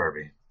careers as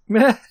Barbie.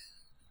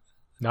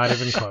 Not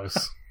even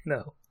close.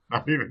 No.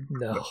 Not even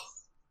close.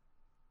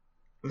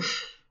 No.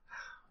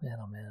 Man,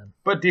 oh man.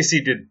 But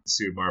DC did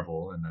sue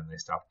Marvel, and then they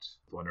stopped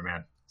Wonder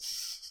Man.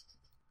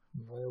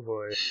 Oh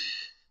boy.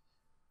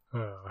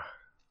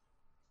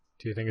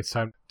 Do you think it's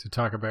time to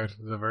talk about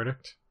the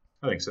verdict?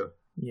 I think so.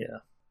 Yeah.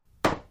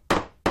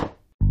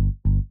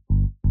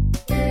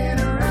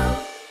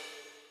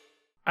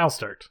 I'll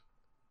start.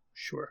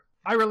 Sure.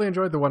 I really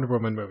enjoyed the Wonder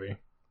Woman movie.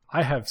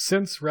 I have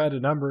since read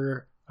a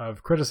number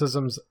of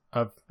criticisms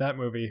of that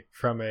movie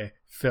from a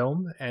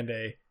film and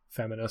a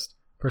feminist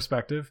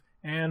perspective,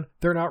 and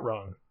they're not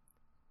wrong.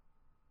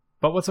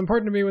 But what's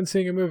important to me when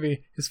seeing a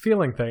movie is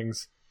feeling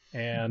things,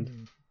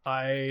 and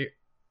I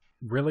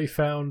really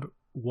found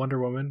Wonder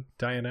Woman,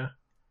 Diana,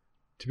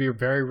 to be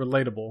very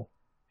relatable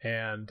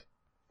and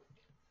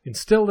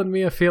instilled in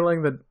me a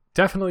feeling that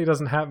definitely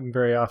doesn't happen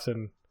very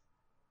often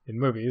in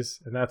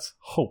movies, and that's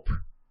hope.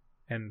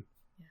 And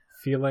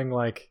feeling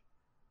like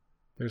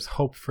there's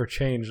hope for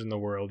change in the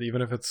world,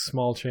 even if it's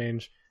small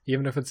change,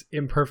 even if it's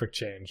imperfect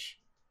change.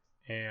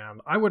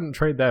 And I wouldn't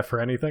trade that for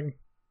anything.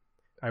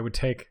 I would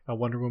take a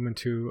Wonder Woman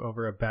 2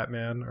 over a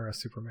Batman or a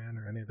Superman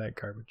or any of that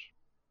garbage.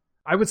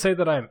 I would say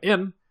that I'm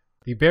in,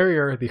 The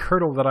barrier, the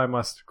hurdle that I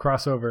must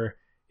cross over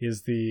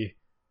is the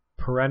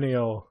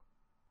perennial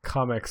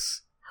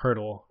comics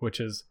hurdle, which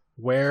is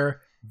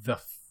where do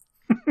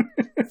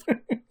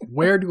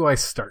I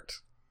start?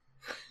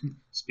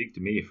 Speak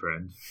to me,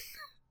 friend.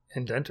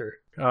 Inventor.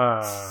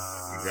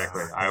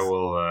 Exactly. I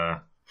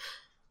will.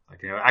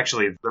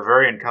 Actually, the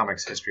variant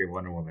comics history of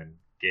Wonder Woman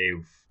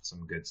gave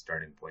some good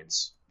starting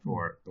points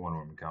for the Wonder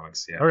Woman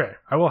comics. Yeah. Okay,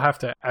 I will have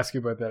to ask you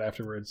about that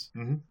afterwards,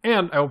 and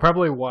I will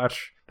probably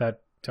watch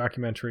that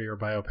documentary or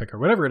biopic or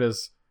whatever it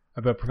is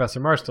about Professor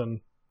Marston,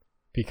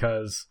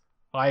 because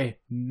I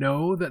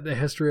know that the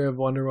history of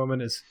Wonder Woman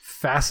is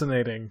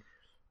fascinating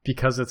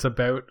because it's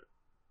about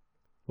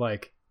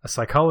like a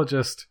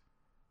psychologist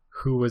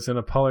who was in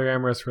a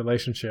polyamorous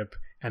relationship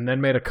and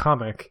then made a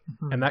comic,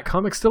 and that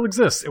comic still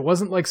exists. It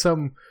wasn't like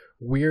some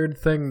weird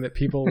thing that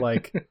people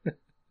like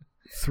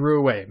threw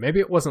away. Maybe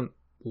it wasn't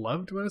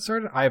loved when it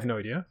started. I have no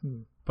idea.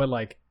 But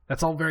like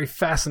that's all very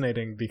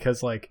fascinating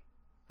because like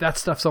that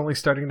stuff's only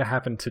starting to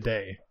happen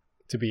today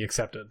to be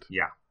accepted.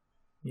 Yeah.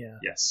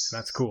 Yes.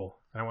 That's cool.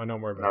 I want to know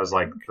more about that. That was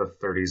like the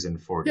 30s and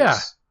 40s. Yeah.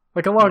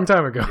 Like a long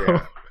time ago.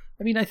 Yeah.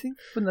 I mean, I think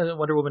when the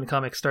Wonder Woman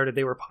comics started,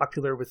 they were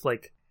popular with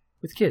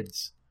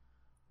kids.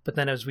 But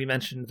then, as we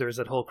mentioned, there's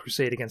that whole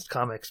crusade against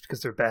comics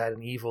because they're bad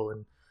and evil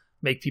and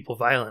make people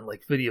violent,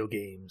 like video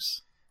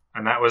games.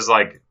 And that was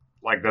like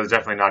that was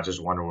definitely not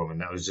just Wonder Woman.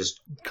 That was just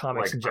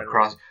comics in general.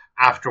 Across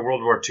after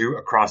World War II,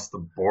 across the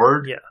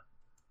board. Yeah.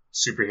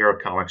 Superhero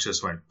comics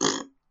just went.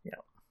 Yeah.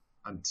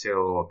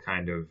 Until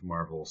kind of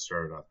Marvel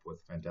started up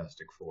with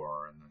Fantastic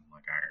Four and then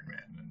like Iron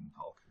Man and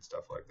Hulk and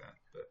stuff like that.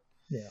 But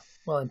yeah.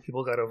 Well, and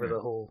people got over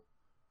the whole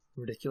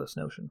ridiculous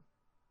notion.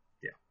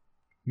 Yeah.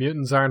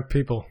 Mutants aren't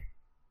people.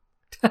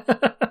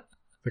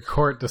 The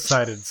court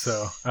decided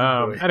so.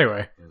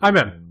 Anyway, I'm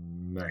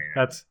in.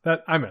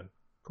 I'm in.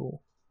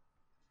 Cool.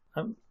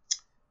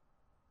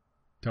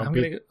 Don't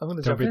beat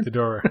the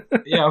door.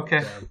 Yeah,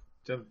 okay.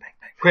 Jump,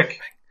 quick,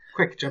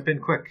 jump in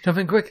quick. Jump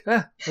in quick.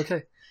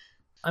 Okay.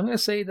 I'm going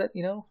to say that,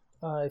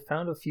 I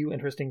found a few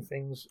interesting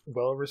things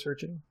while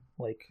researching.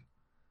 Like,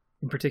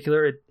 in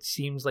particular, it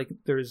seems like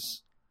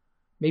there's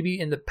maybe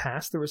in the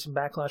past there was some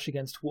backlash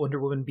against Wonder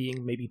Woman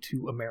being maybe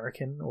too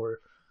American or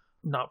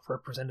not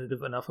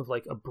representative enough of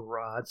like a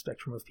broad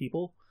spectrum of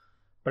people.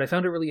 But I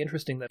found it really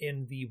interesting that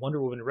in the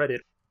Wonder Woman Reddit,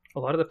 a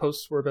lot of the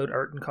posts were about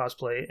art and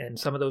cosplay, and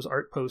some of those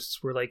art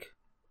posts were like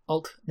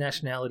alt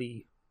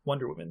nationality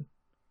Wonder Woman. And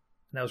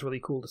that was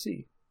really cool to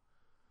see.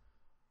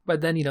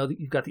 But then,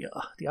 you've got the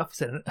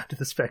opposite end of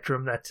the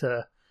spectrum that,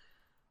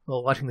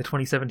 watching the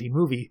 2017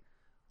 movie,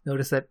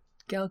 noticed that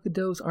Gal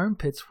Gadot's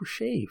armpits were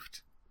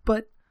shaved.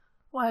 But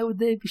why would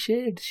they be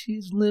shaved?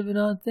 She's living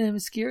on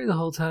Themyscira the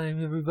whole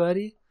time,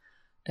 everybody.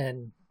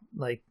 And,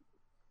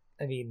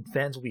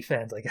 fans will be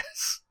fans, I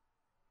guess.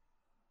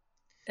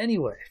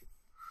 Anyway,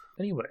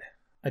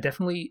 I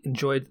definitely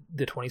enjoyed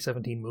the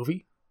 2017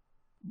 movie.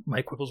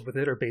 My quibbles with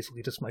it are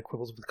basically just my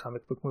quibbles with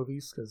comic book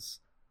movies, because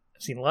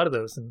I've seen a lot of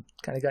those and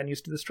kind of gotten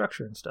used to the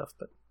structure and stuff.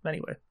 But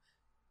anyway,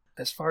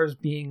 as far as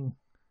being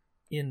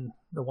in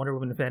the Wonder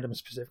Woman fandom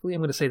specifically, I'm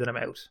going to say that I'm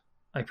out.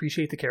 I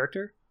appreciate the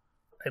character.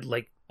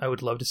 I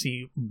would love to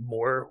see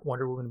more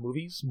Wonder Woman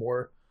movies,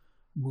 more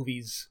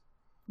movies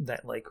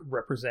that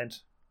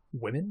represent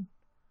women,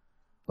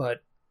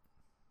 but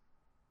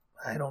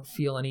I don't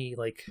feel any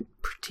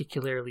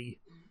particularly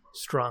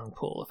strong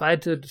pull. If I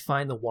had to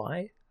define the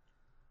why,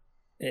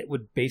 it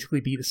would basically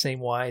be the same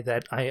why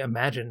that I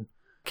imagine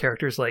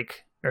characters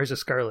like Erza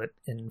Scarlet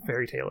in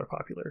Fairy Tail are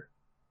popular,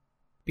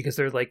 because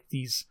they're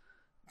these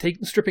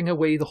stripping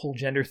away the whole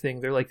gender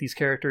thing. They're these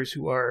characters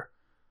who are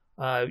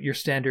your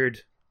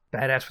standard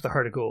badass with a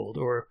heart of gold,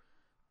 or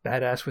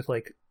badass with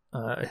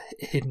a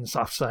hidden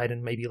soft side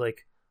and maybe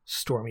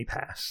stormy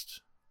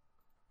past,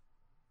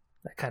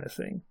 that kind of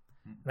thing.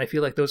 And I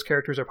feel like those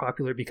characters are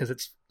popular because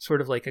it's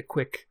sort of like a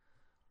quick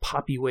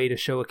poppy way to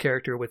show a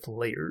character with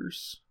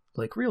layers,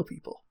 like real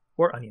people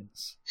or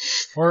onions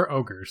or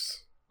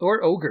ogres.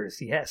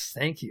 Yes,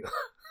 thank you.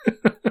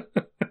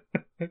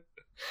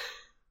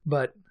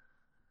 But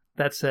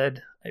that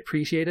said, I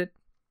appreciate it.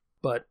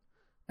 But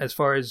as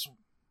far as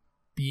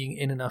being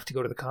in enough to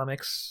go to the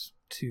comics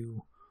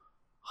to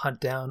hunt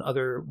down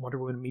other Wonder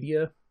Woman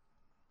media,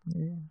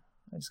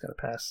 I just gotta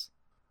pass.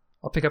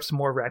 I'll pick up some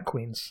more Rat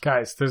Queens.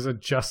 Guys, there's a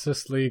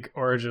Justice League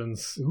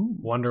Origins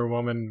Wonder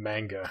Woman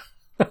manga.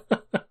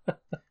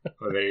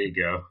 Oh, there you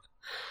go.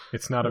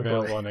 It's not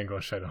available in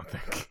English, I don't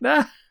think.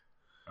 Nah.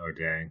 Oh,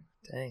 dang.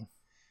 Dang.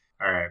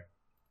 All right.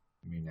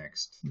 Me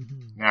next.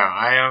 Mm-hmm. Now,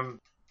 I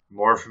am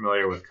more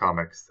familiar with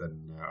comics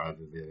than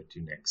either of the other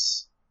two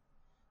Nicks.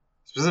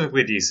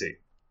 Specifically DC.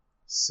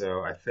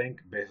 So I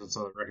think, based on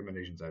some of the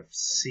recommendations I've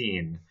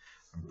seen,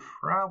 I'm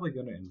probably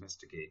going to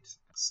investigate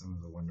some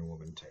of the Wonder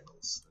Woman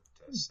titles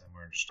that sound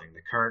more interesting.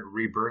 The current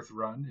Rebirth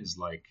run is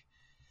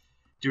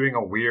doing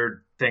a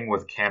weird thing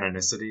with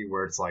canonicity,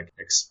 where it's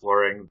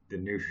exploring the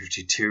New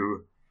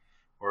 52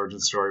 origin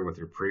story with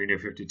their pre-New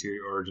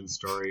 52 origin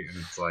story, and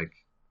it's I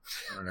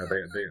don't know,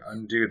 they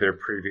undo their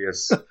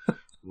previous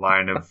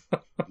line of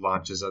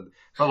launches.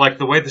 But like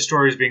the way the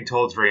story is being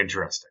told is very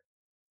interesting.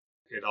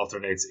 It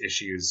alternates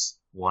issues.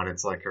 One,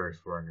 it's like her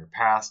exploring her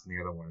past, and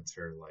the other one, it's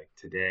her like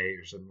today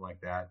or something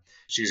like that.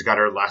 She's got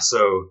her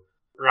lasso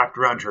wrapped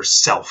around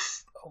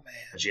herself. Oh man!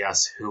 And she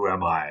asks, "Who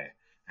am I?"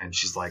 And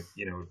she's like,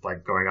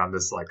 like going on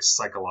this like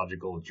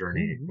psychological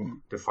journey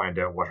to find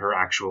out what her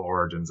actual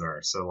origins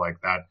are. So like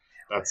that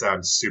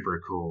sounds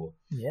super cool.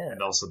 Yeah.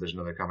 And also, there's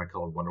another comic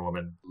called Wonder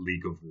Woman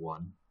League of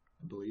One,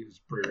 I believe, is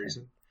pretty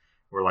recent,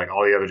 where like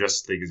all the other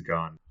Justice League is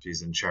gone.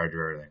 She's in charge of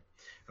everything.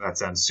 And that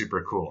sounds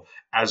super cool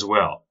as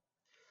well.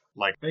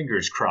 Like,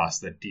 fingers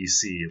crossed that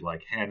DC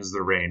like hands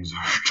the reins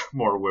over to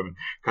more women,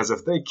 because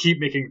if they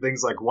keep making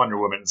things like Wonder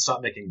Woman and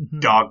stop making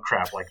dog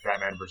crap like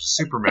Batman vs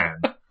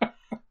Superman,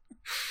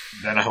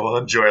 then I will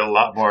enjoy a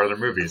lot more of their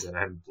movies, and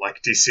I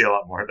like DC a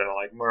lot more than I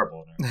like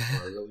Marvel, and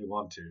I really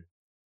want to.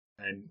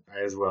 And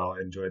I as well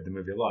enjoyed the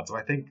movie a lot, so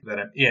I think that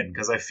I'm in,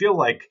 because I feel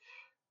like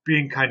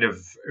being kind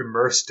of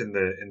immersed in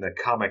the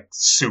comic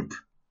soup,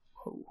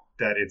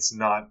 that it's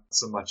not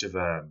so much of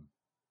a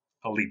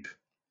leap to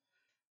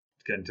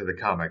get into the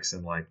comics,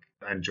 and like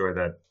I enjoy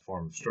that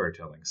form of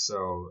storytelling.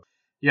 So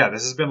yeah,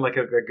 this has been like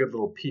a good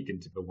little peek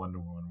into the Wonder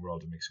Woman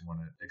world. It makes me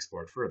want to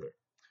explore it further.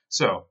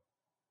 So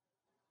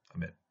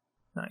I'm in.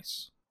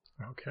 Nice.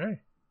 Okay.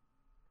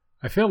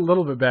 I feel a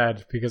little bit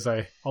bad because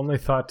I only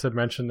thought to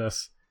mention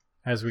this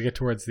as we get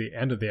towards the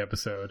end of the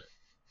episode.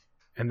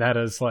 And that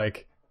is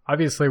like,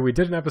 obviously we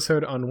did an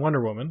episode on Wonder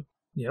Woman.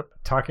 Yep.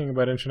 Talking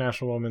about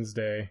International Women's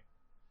Day.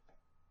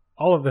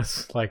 All of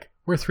this, like,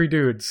 we're three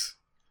dudes.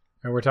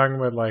 And we're talking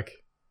about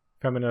like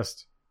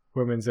feminist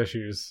women's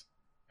issues.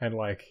 And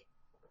like,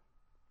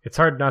 it's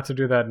hard not to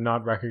do that and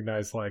not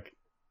recognize like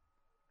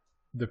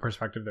the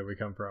perspective that we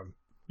come from.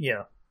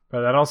 Yeah.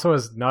 But that also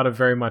is not of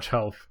very much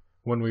help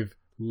when we've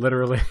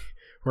literally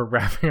we're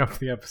wrapping up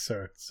the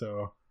episode.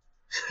 So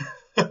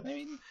I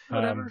mean,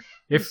 whatever.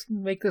 If just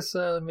make this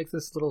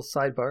little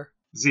sidebar.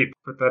 Z,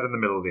 put that in the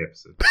middle of the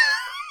episode.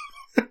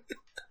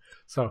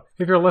 So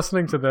if you're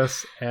listening to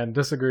this and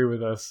disagree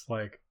with us,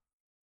 like,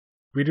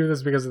 we do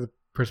this because of the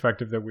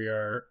perspective that we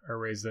are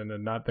raised in,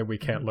 and not that we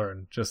can't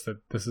learn, just that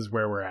this is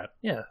where we're at.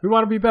 Yeah. We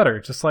want to be better,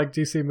 just like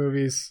DC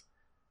movies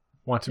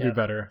want to be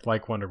better,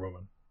 like Wonder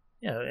Woman.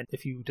 Yeah, and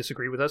if you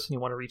disagree with us and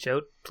you want to reach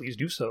out, please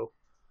do so.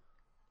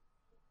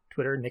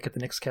 Twitter,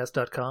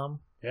 nick@thenixcast.com.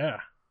 Yeah.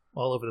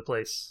 All over the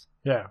place.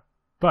 Yeah.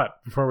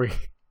 But before we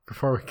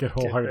get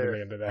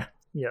wholeheartedly into that.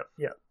 Yeah.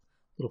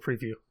 Little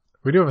preview.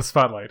 We do have a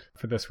spotlight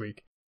for this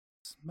week.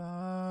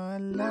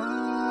 Spotlight.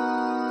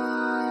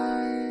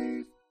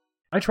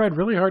 I tried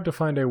really hard to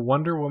find a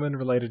Wonder Woman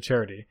related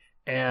charity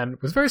and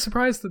was very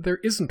surprised that there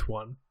isn't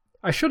one.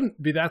 I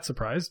shouldn't be that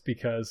surprised,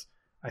 because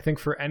I think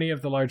for any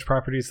of the large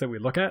properties that we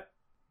look at,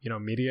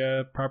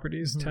 media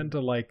properties tend to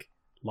like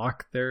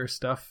lock their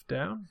stuff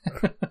down.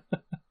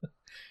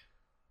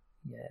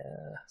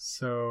 Yeah.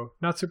 So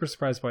not super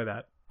surprised by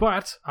that.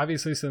 But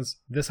obviously, since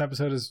this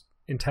episode is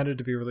intended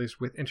to be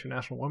released with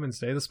International Women's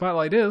Day, the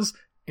spotlight is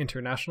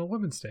International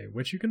Women's Day,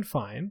 which you can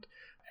find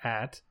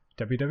at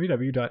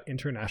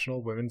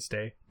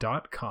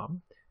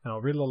www.internationalwomensday.com. And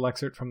I'll read a little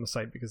excerpt from the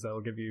site because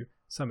that'll give you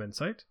some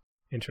insight.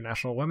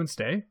 International Women's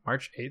Day,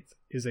 March 8th,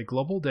 is a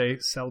global day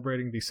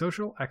celebrating the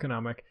social,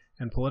 economic,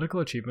 and political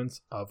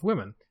achievements of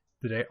women.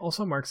 The day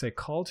also marks a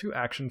call to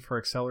action for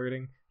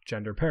accelerating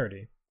gender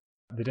parity.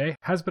 The day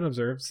has been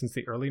observed since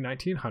the early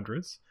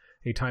 1900s,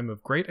 a time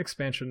of great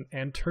expansion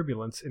and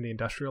turbulence in the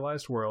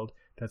industrialized world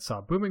that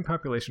saw booming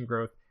population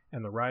growth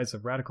and the rise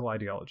of radical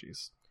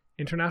ideologies.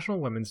 International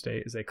Women's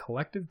Day is a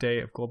collective day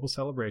of global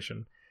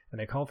celebration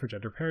and a call for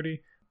gender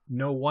parity.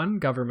 No one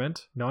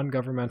government,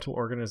 non-governmental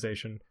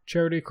organization,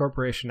 charity,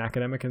 corporation,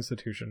 academic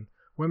institution,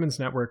 women's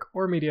network,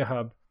 or media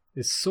hub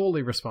is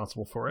solely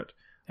responsible for it,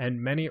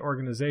 and many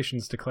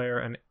organizations declare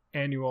an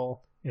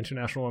annual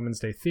International Women's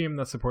Day theme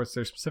that supports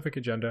their specific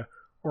agenda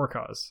or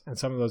cause, and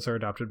some of those are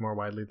adopted more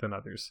widely than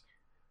others.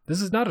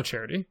 This is not a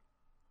charity,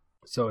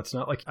 so it's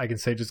not like I can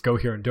say just go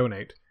here and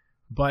donate,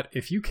 but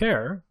if you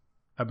care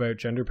about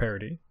gender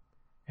parity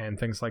and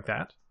things like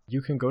that,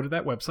 you can go to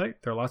that website.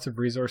 There are lots of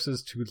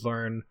resources to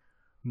learn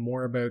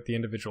more about the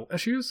individual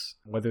issues,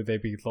 whether they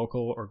be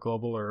local or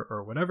global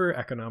or whatever,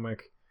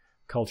 economic,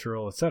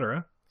 cultural,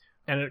 etc.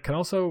 And it can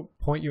also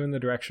point you in the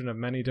direction of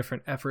many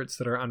different efforts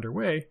that are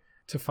underway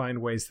to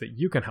find ways that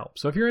you can help.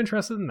 So if you're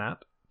interested in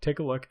that, take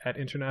a look at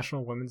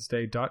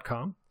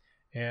internationalwomensday.com,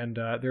 and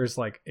there's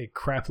like a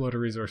crap load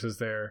of resources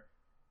there,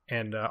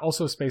 and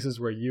also spaces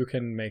where you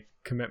can make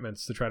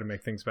commitments to try to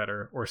make things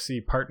better or see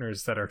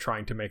partners that are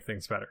trying to make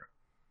things better.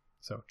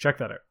 So check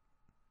that out.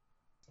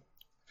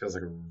 Feels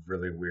like a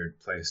really weird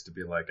place to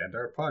be like, and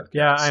our podcast.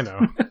 Yeah, I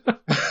know.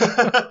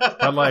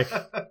 But like,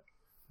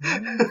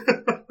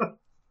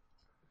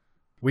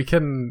 we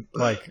can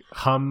like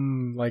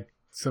hum like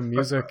some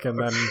music and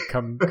then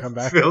come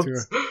back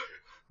to.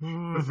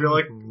 I feel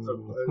like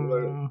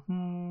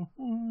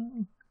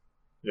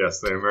yes,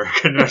 the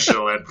American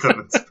national anthem.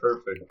 It's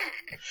perfect.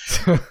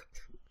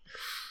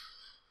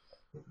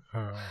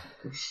 I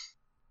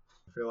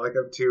feel like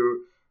I'm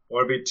too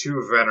want to be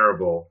too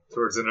venerable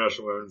towards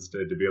International Women's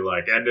Day to be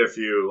like, and if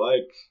you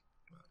like,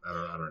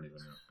 I don't even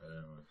know.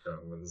 I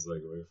don't know what this is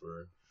like away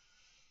for it.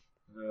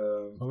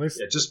 At least,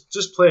 yeah,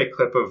 just play a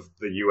clip of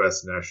the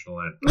U.S. national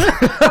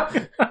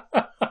anthem.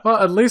 well,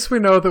 at least we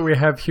know that we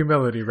have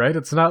humility, right?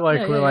 It's not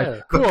like we're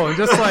like, cool, and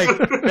just like,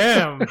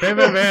 bam, bam,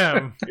 bam,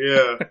 bam.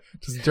 Yeah.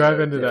 Just drive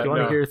into that. If you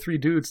want to hear three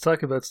dudes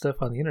talk about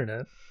stuff on the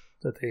internet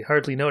that they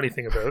hardly know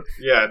anything about.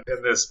 Yeah,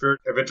 in the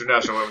spirit of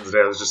International Women's Day,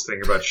 I was just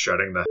thinking about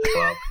shutting the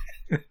hell up.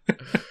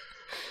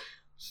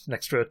 Just an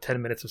extra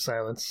 10 minutes of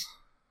silence.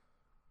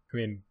 I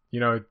mean,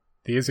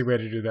 the easy way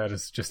to do that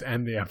is just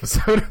end the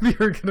episode if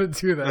you're going to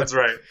do that. That's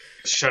right.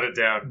 Shut it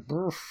down.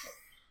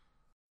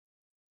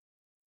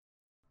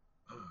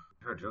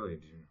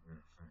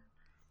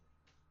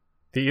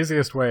 The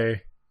easiest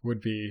way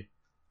would be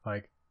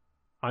like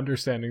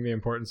understanding the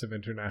importance of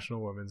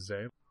International Women's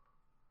Day.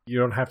 You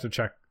don't have to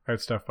check out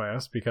stuff by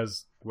us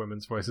because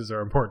women's voices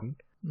are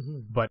important. Mm-hmm.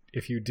 But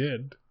if you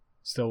did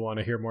still want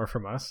to hear more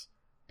from us,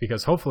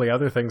 because hopefully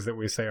other things that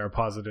we say are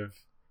positive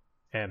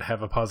and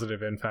have a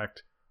positive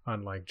impact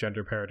on like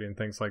gender parity and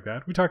things like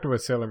that. We talked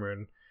about Sailor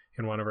Moon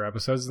in one of our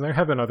episodes, and there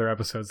have been other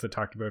episodes that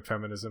talked about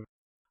feminism.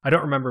 I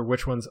don't remember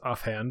which ones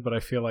offhand, but I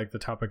feel like the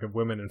topic of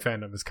women in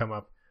fandom has come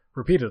up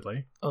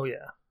repeatedly. Oh,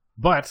 yeah.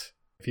 But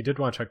if you did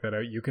want to check that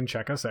out, you can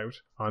check us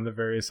out on the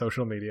various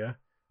social media,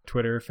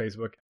 Twitter,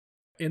 Facebook,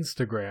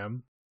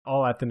 Instagram,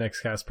 all at The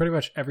Nextcast, pretty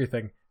much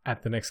everything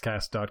at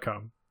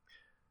thenextcast.com.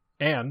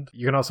 And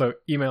you can also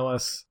email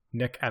us,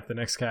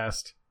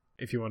 nick@thenextcast,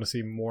 if you want to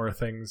see more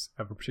things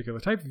of a particular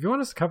type. If you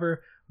want us to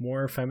cover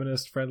more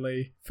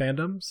feminist-friendly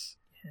fandoms,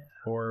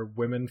 or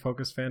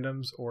women-focused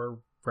fandoms, or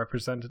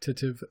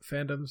representative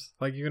fandoms,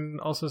 like, you can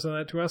also send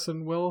that to us,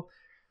 and we'll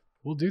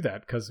do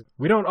that, because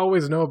we don't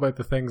always know about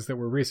the things that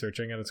we're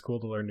researching, and it's cool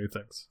to learn new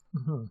things.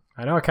 Mm-hmm.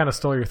 I know I kind of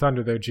stole your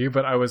thunder there, G,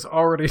 but I was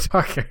already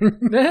talking.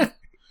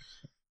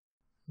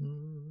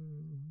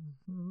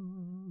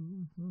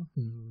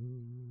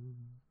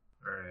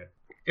 Alright.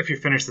 If you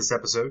finish this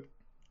episode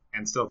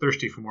and still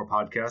thirsty for more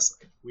podcasts,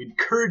 we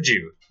encourage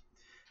you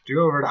to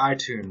go over to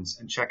iTunes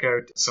and check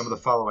out some of the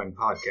following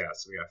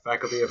podcasts. We got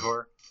Faculty of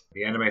Horror,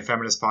 the Anime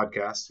Feminist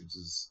Podcast, which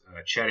is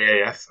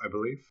Chatty AF, I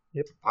believe.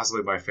 Yep.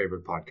 Possibly my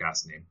favorite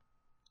podcast name.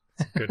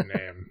 Good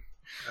name.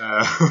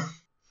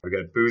 We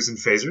got Booze and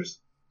Phasers,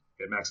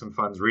 we got Maximum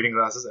Fun's Reading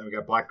Glasses, and we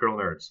got Black Girl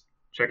Nerds.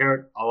 Check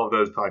out all of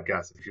those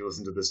podcasts if you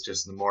listen to this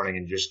just in the morning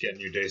and just getting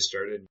your day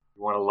started.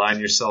 You want to line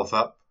yourself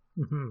up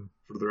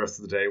for the rest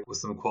of the day with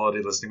some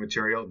quality listening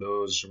material.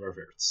 Those are some of our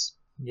favorites.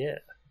 Yeah.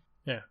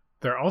 Yeah.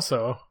 They're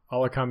also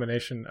all a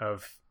combination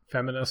of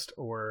feminist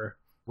or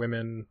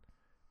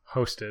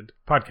women-hosted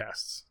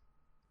podcasts.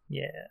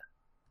 Yeah.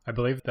 I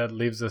believe that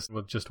leaves us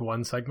with just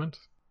one segment.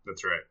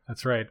 That's right.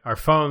 That's right. Our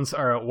phones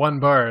are at 1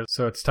 bar,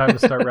 so it's time to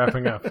start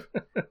wrapping up.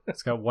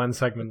 It's got one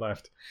segment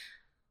left.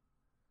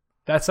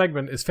 That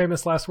segment is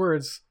Famous Last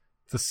Words.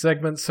 The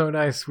segment's so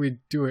nice we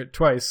do it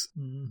twice.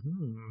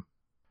 Mm-hmm.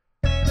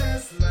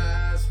 Famous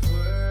last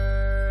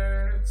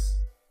words.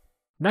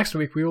 Next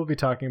week, we will be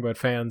talking about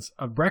fans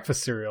of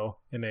breakfast cereal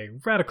in a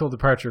radical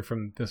departure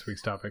from this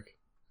week's topic.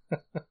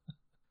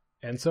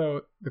 And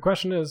so the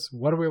question is,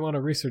 what do we want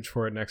to research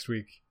for it next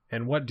week?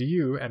 And what do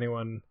you,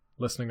 anyone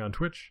listening on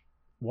Twitch,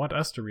 want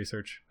us to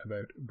research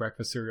about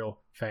breakfast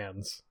cereal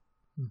fans?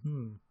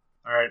 Mm-hmm.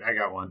 All right, I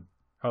got one.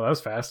 Oh, that was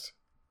fast.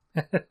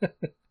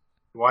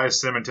 Why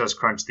is Cinnamon Toast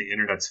Crunch the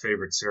internet's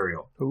favorite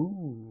cereal?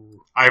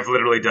 Ooh. I've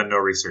literally done no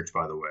research,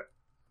 by the way.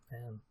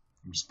 Man.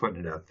 I'm just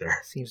putting it out there.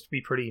 Seems to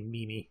be pretty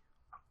memey.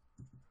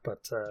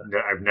 But,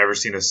 I've never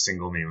seen a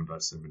single meme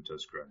about Cinnamon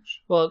Toast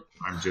Crunch. well,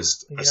 I'm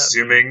just maybe not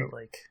assuming, meme, but,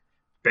 like,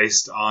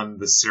 based on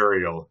the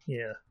cereal,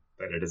 yeah.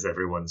 that it is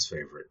everyone's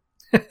favorite.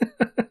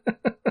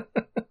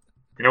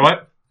 You know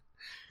what?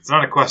 It's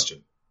not a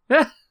question.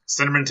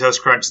 Cinnamon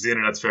Toast Crunch is the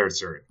internet's favorite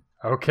cereal.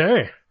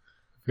 Okay.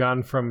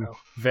 Gone from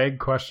vague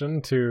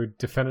question to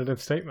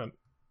definitive statement.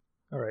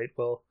 All right,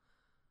 well,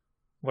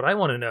 what I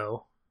want to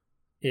know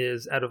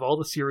is, out of all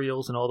the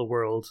cereals in all the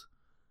world,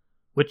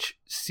 which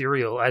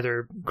cereal,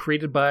 either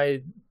created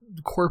by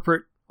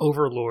corporate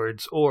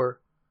overlords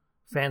or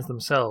fans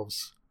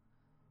themselves,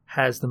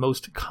 has the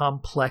most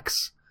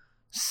complex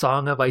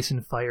Song of Ice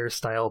and Fire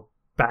style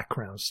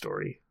background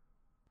story?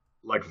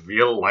 Like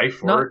real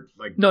life, or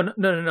like No,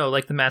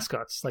 like the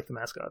mascots,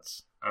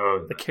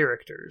 oh, the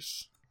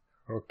characters.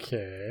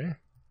 Okay.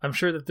 I'm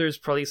sure that there's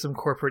probably some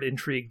corporate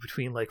intrigue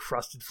between like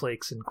Frosted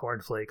Flakes and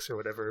Corn Flakes or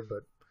whatever, but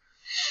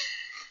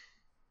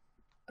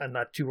I'm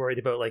not too worried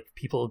about like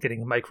people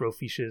getting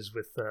microfiches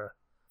with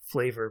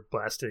flavor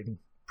blasting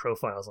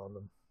profiles on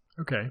them.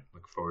 Okay.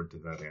 look forward to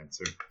that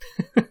answer.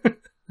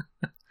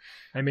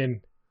 I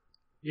mean,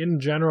 in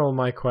general,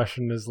 my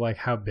question is like,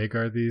 how big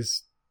are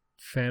these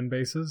fan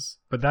bases?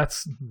 But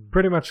that's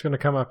pretty much going to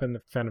come up in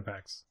the fan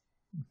facts.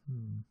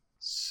 Mm-hmm.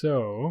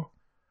 So,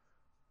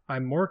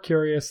 I'm more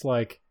curious,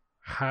 like,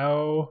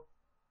 how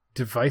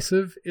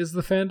divisive is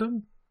the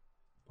fandom?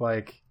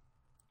 Like,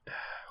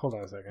 hold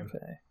on a second.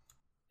 Okay.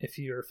 If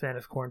you're a fan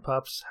of Corn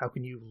Pops, how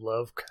can you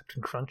love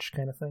Captain Crunch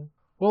kind of thing?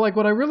 Well, like,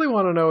 what I really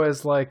want to know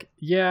is, like,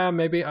 yeah,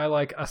 maybe I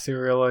like a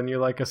cereal and you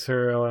like a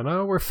cereal,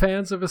 and we're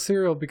fans of a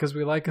cereal because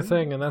we like a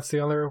thing, and that's the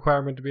only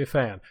requirement to be a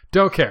fan.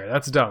 Don't care.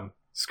 That's dumb.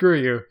 Screw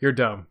you. You're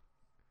dumb.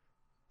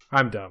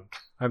 I'm dumb.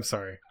 I'm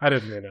sorry. I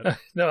didn't mean it.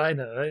 No, I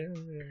know.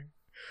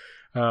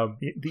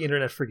 The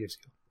internet forgives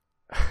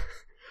you.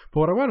 But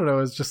what I want to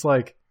know is just,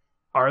 like,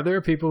 are there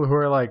people who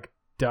are, like,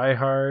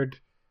 diehard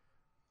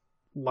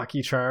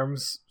Lucky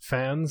Charms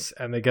fans,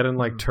 and they get in,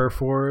 like, turf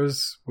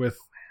wars with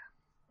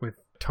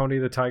Tony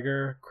the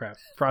Tiger,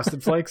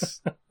 Frosted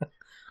Flakes?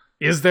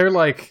 Is there,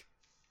 like,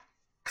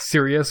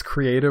 serious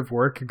creative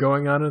work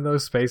going on in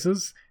those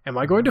spaces? Am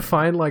I going to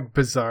find, like,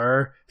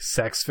 bizarre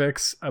sex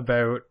fics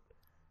about,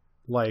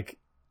 like,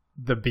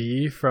 the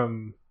bee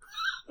from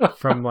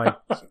like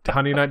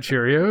Honey Nut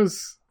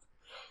Cheerios?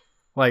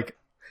 Like,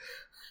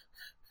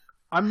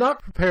 I'm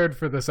not prepared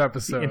for this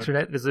episode. The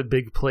internet is a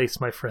big place,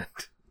 my friend.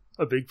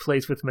 A big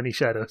place with many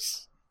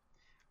shadows.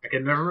 I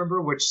can never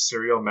remember which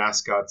cereal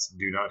mascots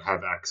do not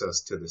have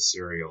access to the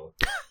cereal,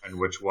 and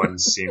which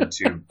ones seem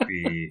to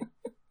be,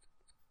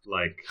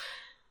 like,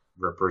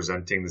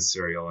 representing the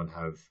cereal and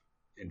have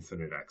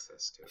infinite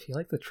access to I it. feel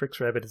like the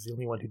Trix Rabbit is the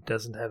only one who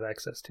doesn't have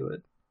access to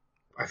it.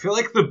 I feel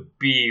like the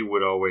bee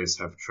would always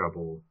have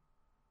trouble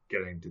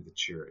getting to the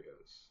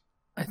Cheerios.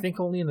 I think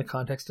only in the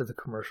context of the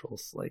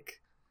commercials.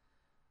 Like,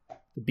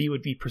 the bee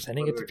would be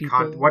presenting it to What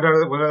people. what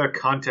other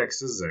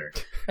context is there?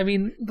 I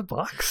mean, the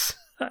box.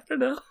 I don't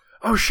know.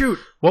 Oh, shoot.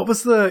 What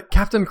was the...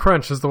 Captain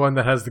Crunch is the one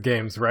that has the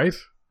games, right?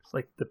 It's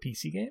like the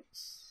PC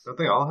games. Don't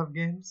they all have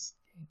games?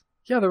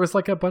 Yeah, there was,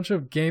 like, a bunch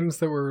of games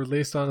that were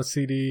released on a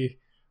CD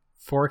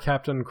for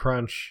Captain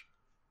Crunch.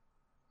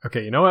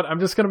 Okay, you know what?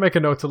 I'm just going to make a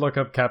note to look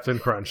up Captain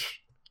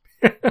Crunch.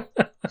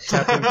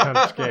 Captain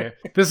Crunch game.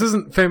 This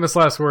isn't famous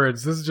last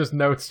words. This is just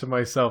notes to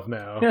myself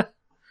now.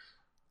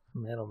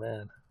 Man, oh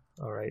man.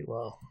 All right,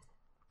 well,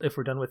 if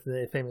we're done with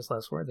the famous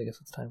last words, I guess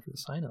it's time for the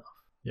sign-off.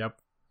 Yep.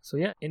 So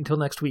yeah, until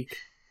next week,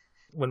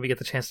 when we get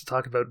the chance to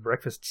talk about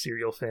breakfast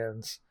cereal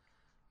fans,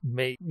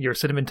 may your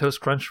Cinnamon Toast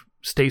Crunch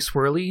stay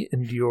swirly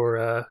and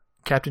your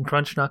Captain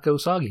Crunch not go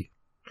soggy.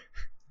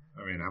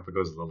 I mean, I hope it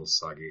goes a little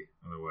soggy,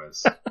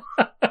 otherwise.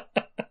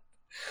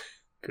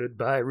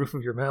 Goodbye, roof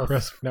of your mouth.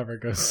 Crisp never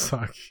goes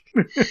soggy.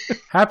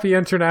 Happy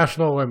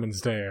International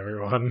Women's Day,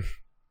 everyone.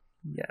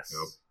 Yes.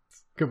 Nope.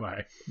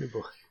 Goodbye. Good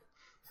boy.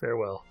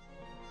 Farewell.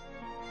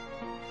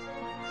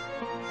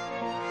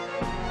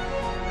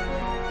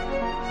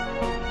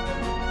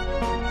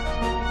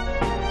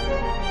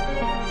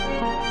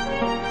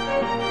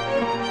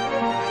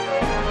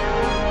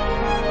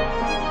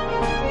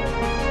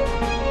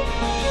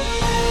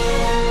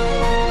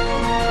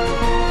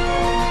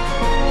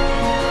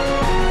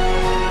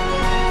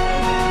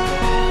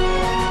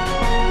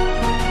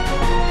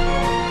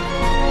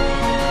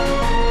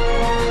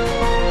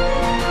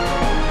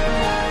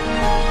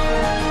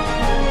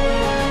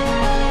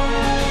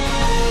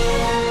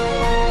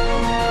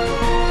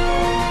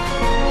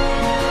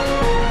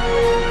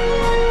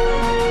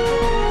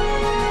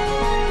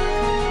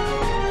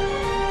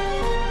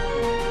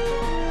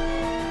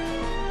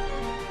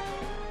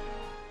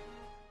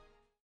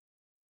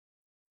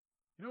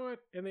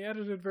 In the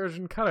edited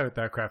version, cut out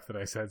that crap that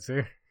I said,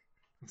 see?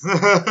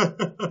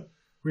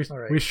 We, All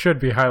right. we should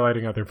be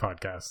highlighting other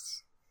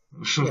podcasts.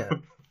 Yeah.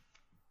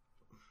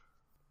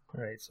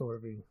 All right, so what are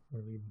we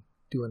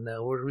doing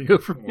now? Where do we go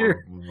from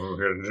here?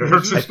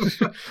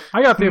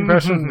 I got the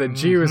impression that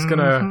G was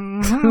gonna...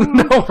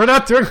 No, we're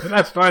not doing that.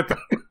 That's fine.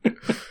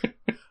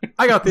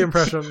 I got the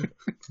impression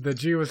that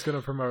G was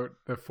gonna promote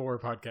the 4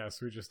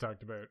 podcasts we just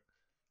talked about.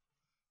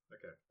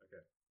 Okay. We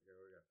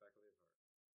got faculty.